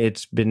this when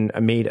it's been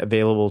made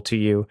available to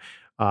you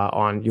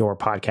on your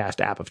podcast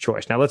app of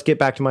choice. Now let's get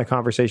back to my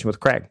conversation with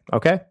Craig.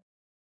 Okay.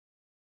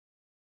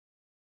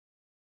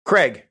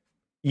 Craig,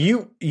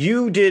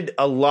 you did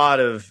a lot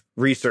of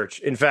research.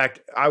 In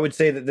fact, I would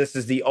say that this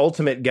is the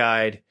ultimate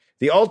guide,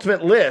 the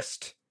ultimate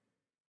list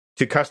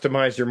to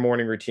customize your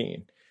morning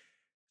routine.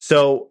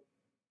 So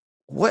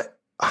what,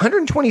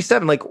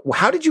 127, like,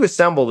 how did you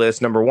assemble this,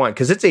 number one?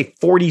 Because it's a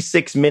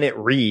 46-minute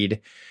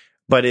read,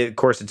 but of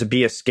course it's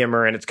a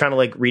skimmer, and it's kind of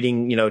like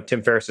reading,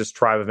 Tim Ferriss's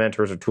Tribe of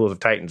Mentors or Tools of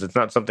Titans. It's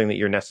not something that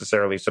you're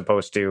necessarily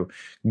supposed to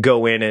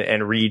go in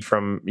and read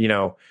from,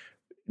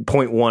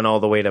 point 1 all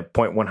the way to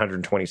point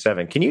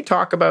 127. Can you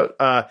talk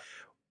about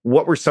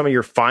what were some of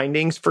your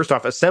findings? First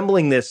off,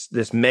 assembling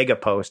this mega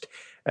post,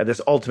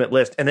 this ultimate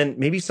list, and then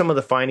maybe some of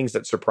the findings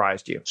that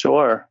surprised you.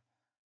 Sure.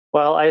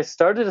 Well, I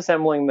started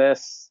assembling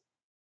this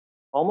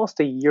almost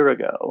a year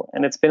ago,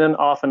 and it's been an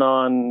off and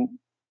on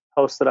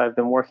post that I've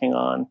been working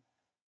on.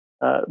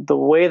 The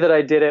way that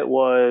I did it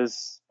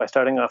was by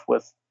starting off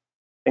with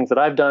things that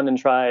I've done and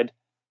tried.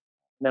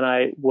 Then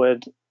I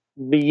would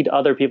read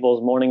other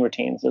people's morning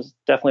routines. There's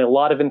definitely a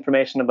lot of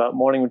information about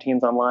morning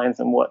routines online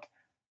and what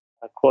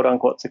quote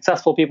unquote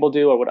successful people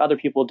do or what other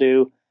people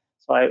do.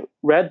 So I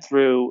read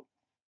through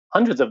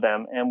hundreds of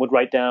them and would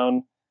write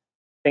down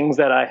things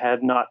that I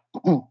had not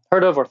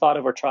heard of or thought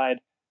of or tried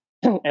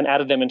and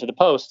added them into the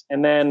post.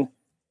 And then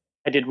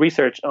I did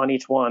research on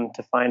each one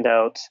to find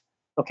out,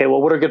 okay,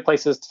 well, what are good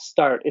places to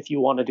start if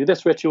you want to do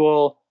this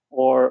ritual,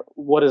 or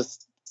what does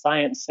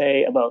science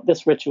say about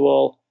this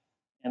ritual?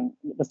 And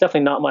that's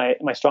definitely not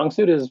my strong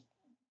suit is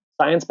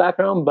science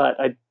background, but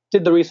I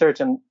did the research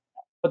and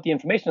put the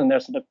information in there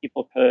so that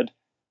people could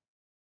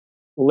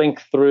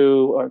link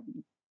through or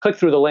click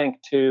through the link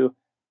to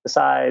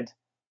decide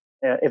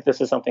if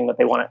this is something that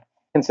they want to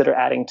consider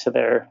adding to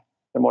their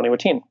morning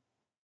routine.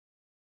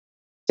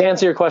 To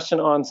answer your question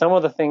on some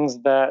of the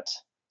things that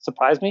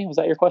surprised me, was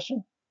that your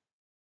question?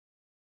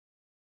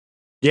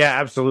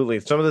 Yeah, absolutely.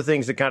 Some of the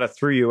things that kind of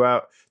threw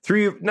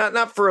you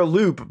not for a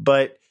loop,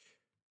 but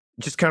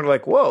just kind of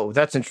like, whoa,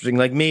 that's interesting.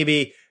 Like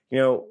maybe,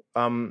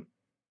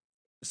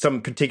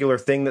 some particular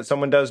thing that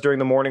someone does during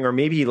the morning, or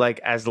maybe like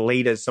as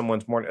late as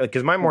someone's morning,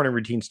 because my morning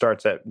routine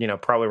starts at,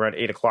 probably around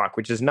 8:00,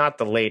 which is not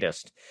the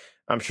latest.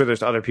 I'm sure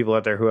there's other people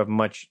out there who have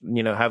much,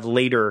 have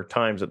later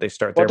times that they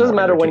start. Well, it doesn't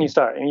matter when you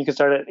start. I mean, you can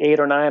start at 8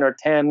 or 9 or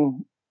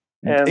 10.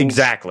 And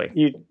exactly.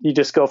 You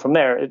just go from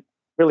there. It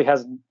really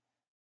has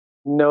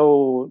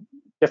no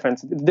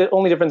difference. The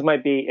only difference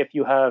might be if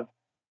you have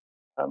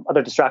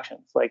other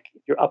distractions. Like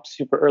if you're up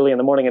super early in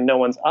the morning and no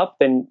one's up,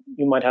 then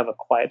you might have a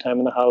quiet time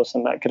in the house,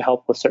 and that could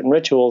help with certain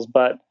rituals.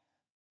 But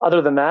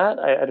other than that,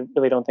 I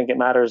really don't think it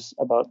matters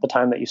about the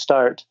time that you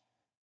start.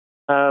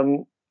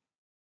 Some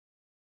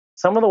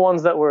of the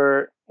ones that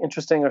were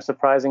interesting or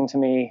surprising to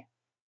me,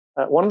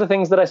 one of the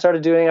things that I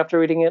started doing after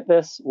reading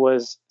this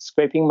was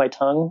scraping my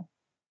tongue.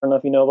 I don't know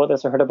if you know about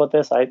this or heard about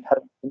this. I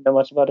didn't know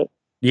much about it.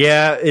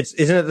 Yeah,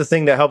 isn't it the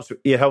thing that helps?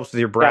 It helps with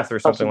your breath or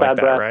something like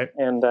that, breath. right?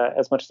 And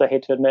as much as I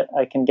hate to admit,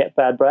 I can get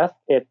bad breath.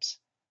 It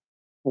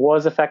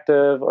was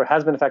effective or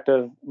has been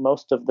effective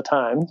most of the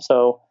time.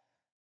 So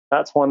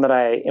that's one that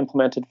I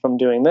implemented from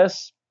doing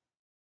this.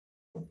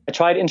 I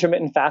tried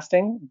intermittent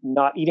fasting,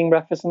 not eating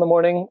breakfast in the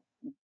morning.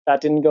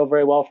 That didn't go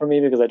very well for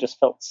me because I just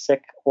felt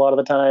sick a lot of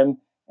the time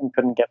and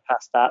couldn't get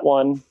past that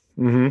one.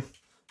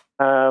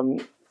 Mm-hmm.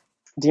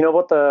 Do you know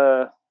about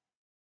the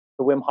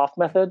Wim Hof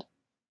method?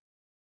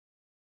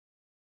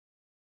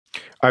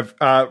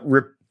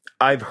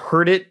 I've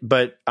heard it,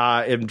 but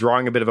am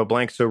drawing a bit of a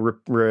blank. So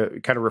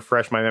kind of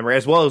refresh my memory,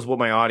 as well as what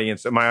my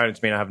audience may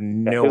not have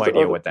no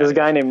idea what that is. There's a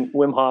guy named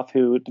Wim Hof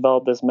who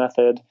developed this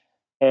method,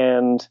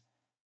 and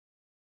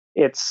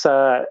it's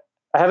I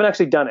haven't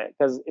actually done it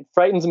because it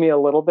frightens me a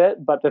little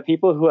bit. But the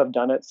people who have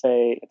done it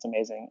say it's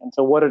amazing. And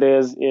so what it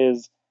is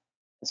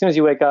as soon as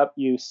you wake up,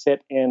 you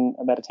sit in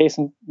a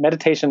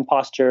meditation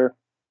posture.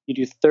 You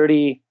do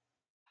 30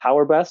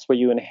 power breaths where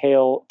you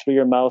inhale through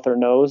your mouth or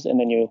nose, and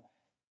then you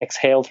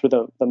exhale through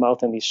the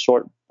mouth in these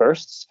short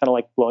bursts, kind of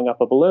like blowing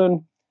up a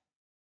balloon.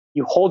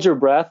 You hold your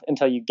breath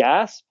until you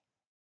gasp,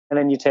 and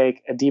then you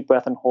take a deep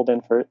breath and hold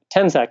in for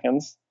 10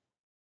 seconds.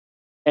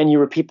 And you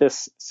repeat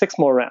this 6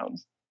 more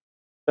rounds.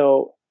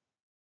 So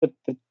the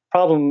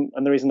problem,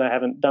 and the reason I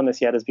haven't done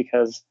this yet, is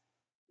because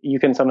you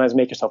can sometimes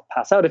make yourself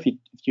pass out if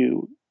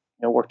you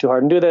work too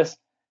hard and do this.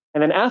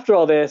 And then after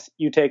all this,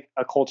 you take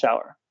a cold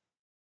shower.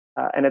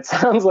 And it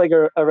sounds like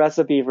a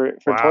recipe for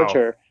Wow.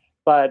 torture,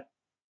 but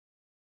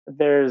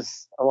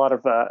there's a lot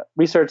of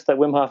research that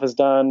Wim Hof has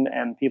done,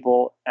 and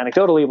people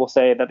anecdotally will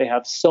say that they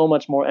have so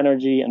much more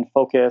energy and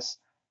focus.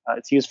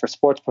 It's used for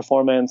sports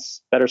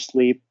performance, better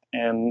sleep,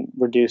 and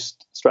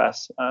reduced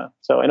stress.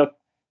 So I know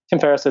Tim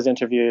Ferriss has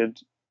interviewed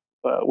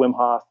Wim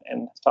Hof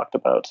and has talked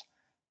about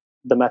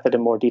the method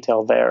in more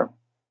detail there.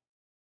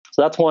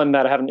 So that's one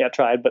that I haven't yet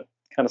tried, but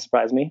kind of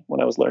surprised me when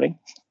I was learning.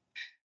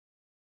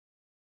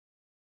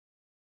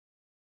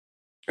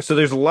 So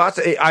there's lots.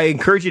 I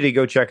encourage you to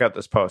go check out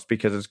this post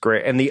because it's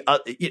great, and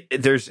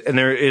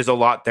there is a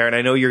lot there, and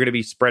I know you're going to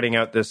be spreading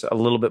out this a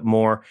little bit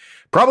more.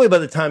 Probably by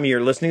the time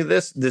you're listening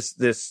to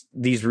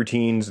these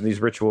routines and these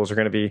rituals are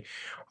going to be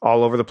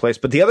all over the place.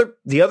 But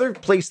the other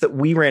place that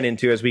we ran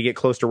into as we get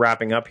close to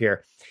wrapping up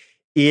here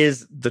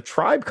is the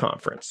Tribe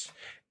Conference,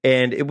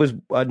 and it was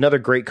another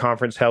great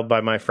conference held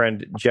by my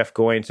friend Jeff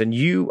Goins. And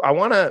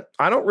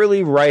I don't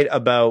really write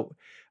about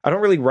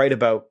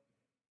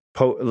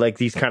like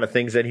these kind of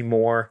things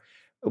anymore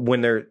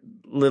when they're a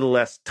little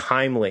less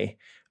timely,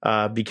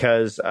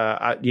 because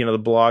the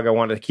blog, I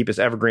wanted to keep as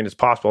evergreen as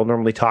possible. I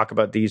normally talk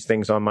about these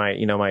things on my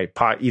my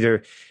pod,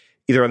 either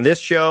on this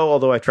show,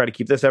 although I try to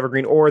keep this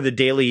evergreen, or the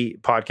daily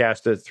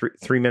podcast,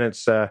 3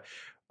 minutes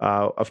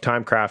of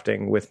time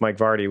crafting with Mike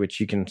Vardy,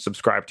 which you can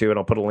subscribe to, and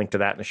I'll put a link to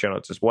that in the show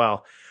notes as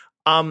well.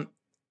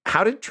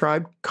 How did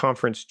Tribe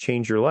Conference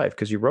change your life?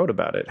 Because you wrote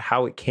about it.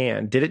 How it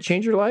can. Did it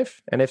change your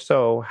life? And if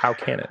so, how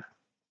can it?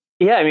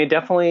 Yeah, I mean,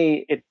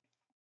 definitely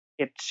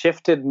it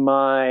shifted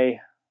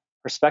my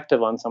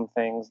perspective on some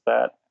things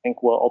that I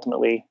think will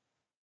ultimately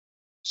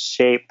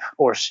shape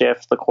or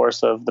shift the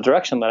course of the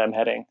direction that I'm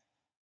heading.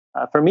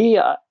 For me,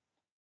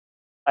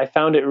 I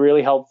found it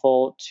really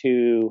helpful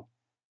to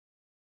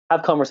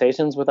have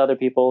conversations with other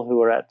people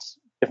who are at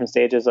different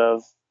stages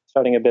of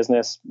starting a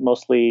business,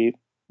 mostly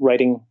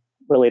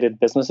writing-related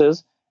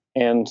businesses,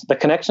 and the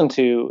connection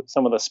to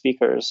some of the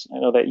speakers. I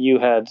know that you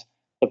had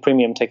the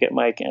premium ticket,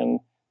 Mike, and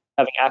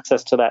having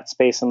access to that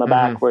space in the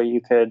back where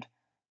you could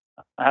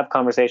have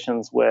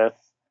conversations with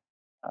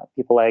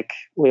people like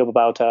Leo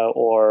Babauta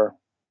or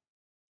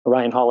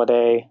Ryan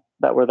Holiday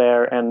that were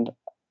there. And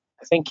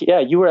I think,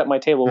 you were at my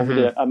table when we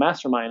did a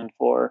mastermind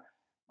for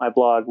my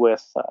blog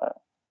with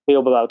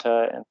Leo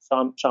Babauta, and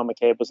Sean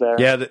McCabe was there.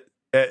 Yeah,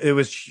 it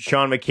was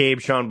Sean McCabe,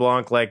 Sean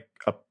Blanc,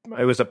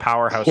 it was a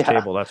powerhouse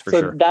table, that's for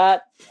sure. So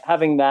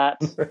having that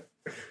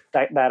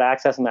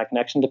access and that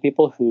connection to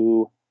people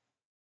who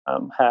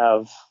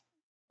have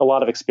a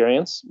lot of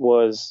experience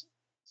was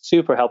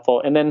super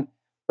helpful. And then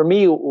for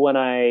me, when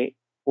I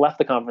left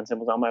the conference and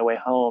was on my way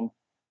home,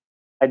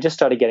 I just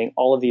started getting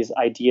all of these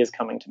ideas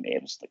coming to me.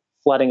 It was like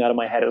flooding out of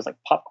my head. It was like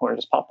popcorn,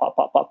 just pop, pop,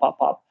 pop, pop, pop,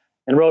 pop,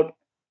 and wrote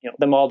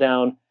them all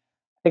down.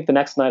 I think the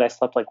next night I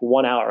slept like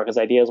 1 hour because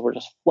ideas were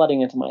just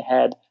flooding into my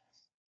head.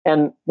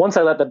 And once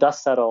I let the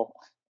dust settle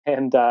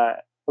and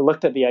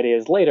looked at the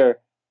ideas later,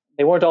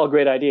 they weren't all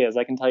great ideas.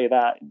 I can tell you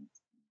that.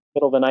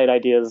 Middle of the night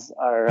ideas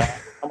are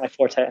not my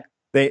forte.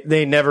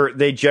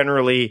 They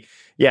generally,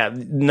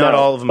 not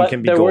all of them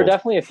can be there gold. Were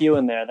definitely a few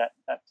in there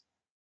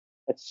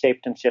that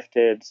shaped and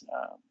shifted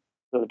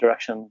the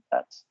direction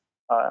that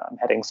I'm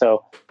heading.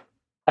 So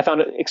I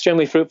found it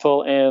extremely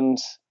fruitful, and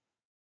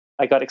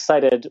I got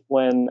excited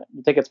when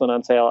the tickets went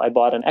on sale. I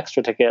bought an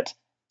extra ticket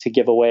to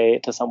give away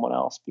to someone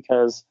else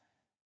because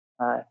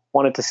I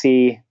wanted to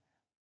see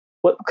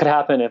what could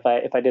happen if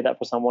I did that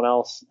for someone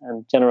else.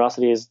 And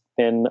generosity has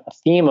been a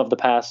theme of the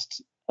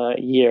past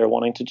year,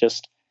 wanting to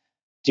just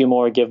do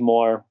more, give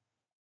more.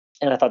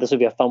 And I thought this would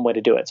be a fun way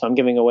to do it. So I'm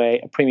giving away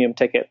a premium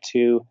ticket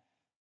to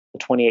the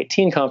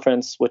 2018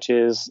 conference, which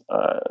is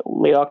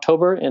late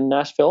October in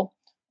Nashville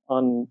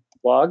on the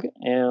blog.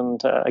 And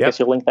I guess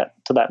you'll link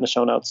to that in the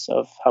show notes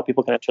of how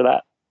people can enter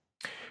that.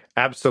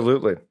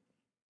 Absolutely.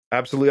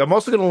 Absolutely. I'm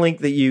also going to link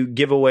that you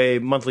give away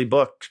monthly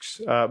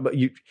books, but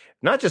you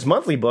not just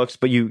monthly books,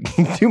 but you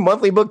do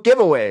monthly book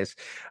giveaways.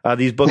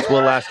 These books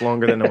will last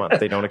longer than a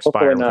month. They don't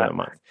expire within a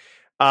month.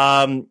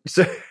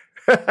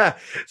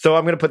 So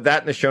I'm going to put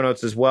that in the show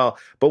notes as well.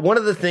 But one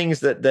of the things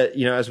that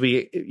as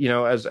we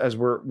as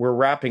we're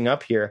wrapping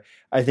up here,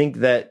 I think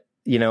that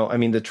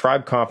the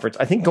Tribe Conference.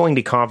 I think going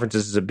to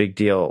conferences is a big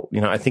deal.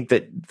 I think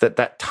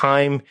that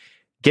time.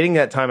 Getting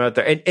that time out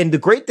there. And the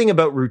great thing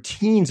about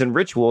routines and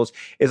rituals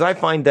is I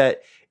find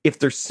that if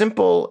they're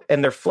simple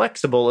and they're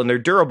flexible and they're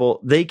durable,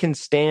 they can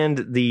stand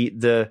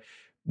the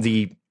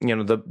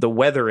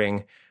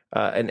weathering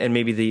and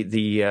maybe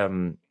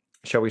the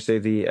shall we say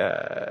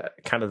the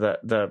kind of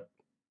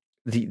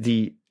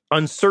the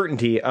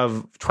uncertainty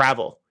of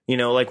travel.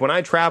 Like when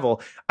I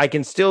travel, I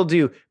can still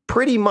do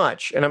pretty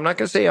much, and I'm not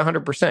going to say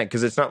 100%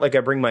 because it's not like I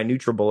bring my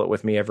NutriBullet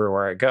with me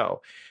everywhere I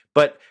go.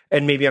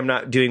 And maybe I'm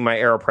not doing my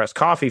AeroPress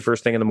coffee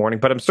first thing in the morning,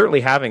 but I'm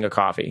certainly having a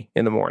coffee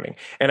in the morning.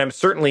 And I'm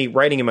certainly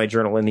writing in my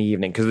journal in the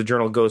evening because the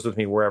journal goes with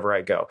me wherever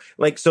I go.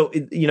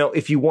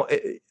 If you want,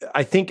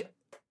 I think,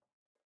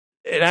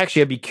 and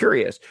actually I'd be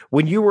curious,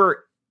 when you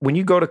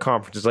go to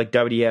conferences like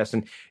WDS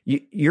and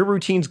your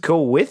routines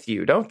go with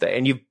you, don't they?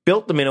 And you've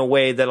built them in a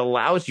way that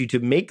allows you to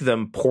make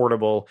them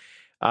portable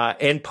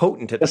and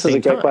potent at the same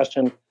time. This is a great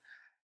question.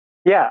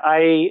 Yeah,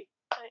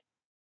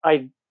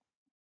 I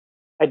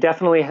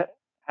definitely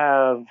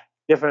have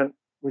different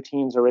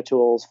routines or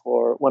rituals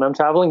for when I'm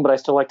traveling, but I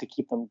still like to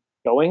keep them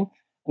going.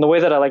 And the way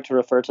that I like to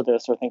refer to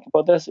this or think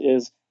about this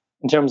is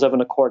in terms of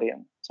an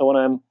accordion. So when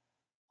I'm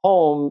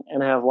home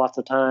and I have lots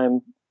of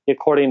time, the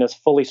accordion is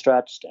fully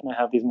stretched and I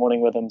have these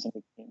morning rhythms and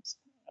routines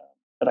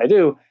that I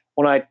do.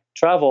 When I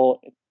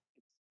travel, it's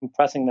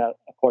compressing that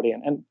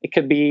accordion. And it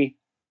could be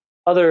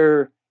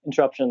other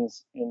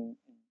interruptions in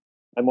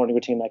my morning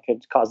routine that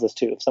could cause this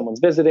too. If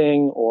someone's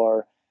visiting,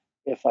 or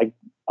if I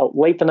out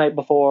late the night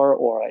before,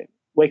 or I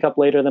wake up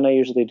later than I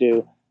usually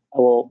do, I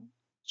will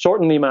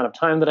shorten the amount of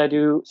time that I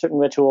do certain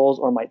rituals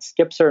or might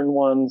skip certain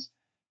ones.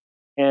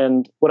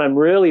 And when I'm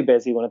really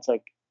busy, when it's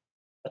like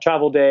a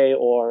travel day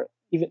or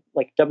even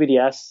like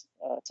WDS,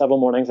 several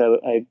mornings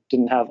I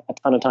didn't have a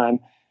ton of time.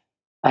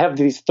 I have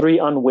these 3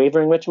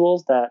 unwavering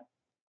rituals that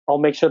I'll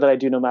make sure that I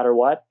do no matter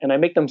what. And I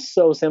make them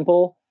so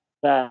simple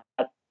that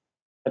I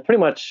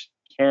pretty much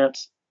can't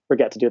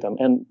forget to do them.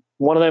 And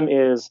one of them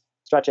is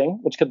stretching,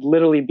 which could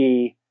literally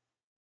be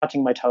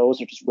touching my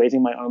toes or just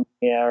raising my arm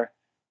in the air.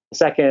 The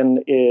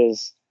second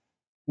is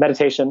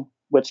meditation,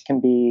 which can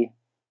be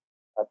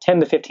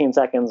 10 to 15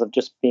 seconds of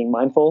just being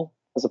mindful,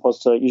 as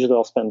opposed to usually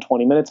I'll spend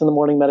 20 minutes in the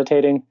morning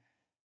meditating.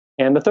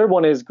 And the third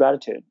one is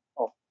gratitude.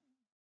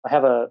 I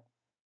have a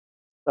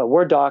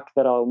Word doc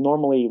that I'll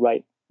normally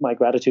write my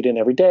gratitude in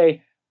every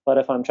day, but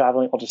if I'm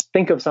traveling, I'll just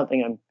think of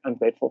something I'm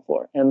grateful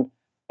for. And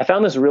I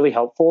found this really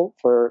helpful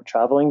for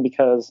traveling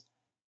because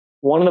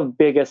one of the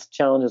biggest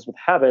challenges with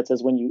habits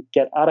is when you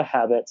get out of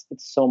habits,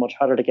 it's so much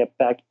harder to get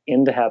back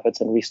into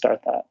habits and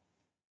restart that.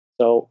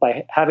 So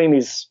by having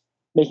these,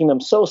 making them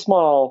so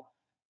small,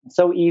 and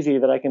so easy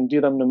that I can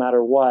do them no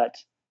matter what,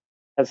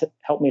 has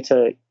helped me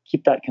to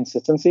keep that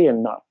consistency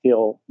and not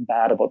feel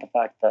bad about the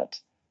fact that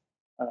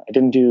I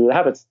didn't do the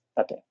habits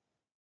that day.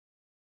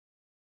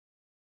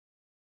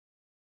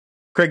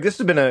 Craig, this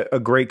has been a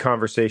great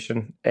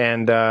conversation,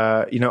 and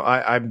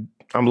I'm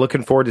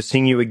looking forward to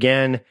seeing you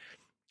again.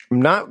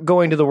 I'm not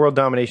going to the World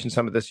Domination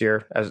Summit this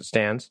year, as it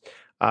stands,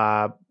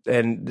 and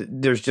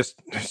there's just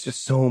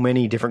so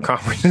many different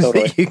conferences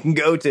that you can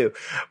go to.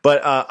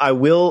 But I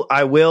will.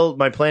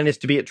 My plan is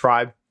to be at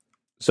Tribe.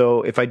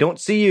 So if I don't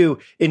see you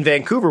in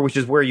Vancouver, which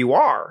is where you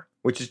are,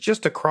 which is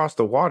just across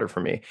the water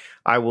from me,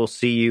 I will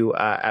see you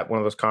at one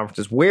of those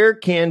conferences. Where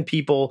can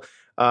people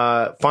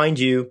find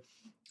you?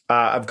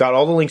 I've got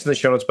all the links in the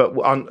show notes, but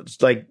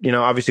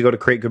obviously go to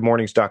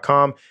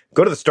creategoodmornings.com.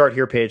 Go to the Start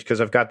Here page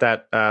because I've got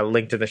that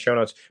linked in the show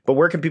notes. But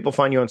where can people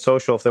find you on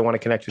social if they want to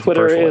connect with you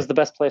personally? Twitter is the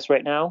best place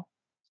right now.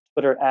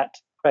 Twitter at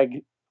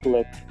Craig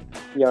Kulyk,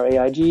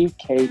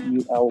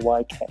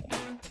 CraigKulyk.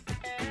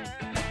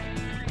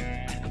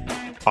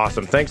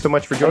 Awesome. Thanks so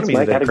much for joining me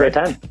Mike. today, I had a great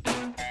time.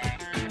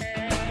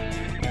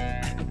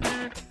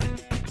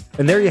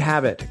 And there you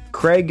have it.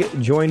 Craig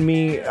joined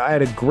me. I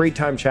had a great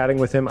time chatting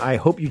with him. I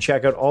hope you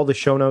check out all the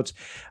show notes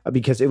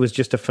because it was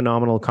just a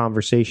phenomenal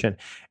conversation.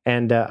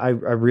 And I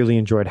really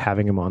enjoyed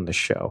having him on the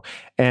show.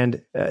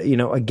 And,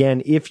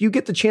 again, if you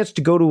get the chance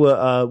to go to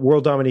a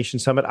World Domination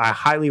Summit, I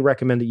highly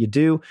recommend that you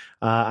do.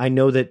 I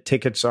know that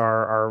tickets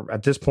are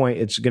at this point,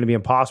 it's going to be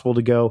impossible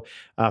to go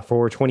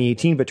for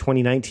 2018, but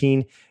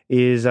 2019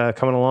 is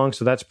coming along,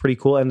 so that's pretty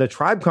cool. And the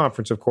Tribe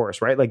Conference, of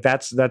course, right? Like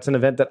that's an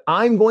event that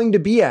I'm going to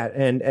be at,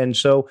 and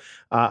so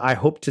I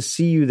hope to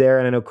see you there.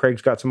 And I know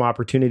Craig's got some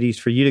opportunities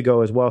for you to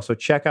go as well. So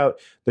check out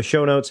the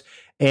show notes.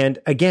 And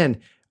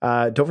again,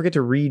 don't forget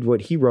to read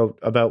what he wrote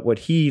about what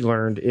he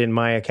learned in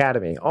my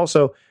academy.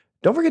 Also,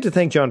 don't forget to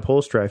thank John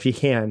Polstra if you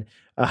can.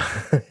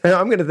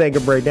 I'm going to thank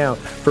him right now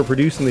for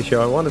producing the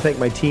show. I want to thank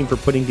my team for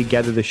putting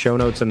together the show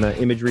notes and the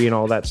imagery and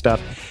all that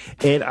stuff.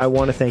 And I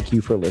want to thank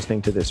you for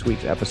listening to this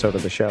week's episode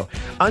of the show.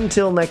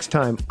 Until next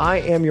time, I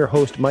am your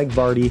host, Mike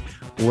Vardy,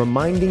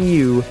 reminding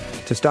you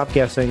to stop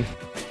guessing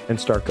and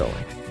start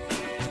going.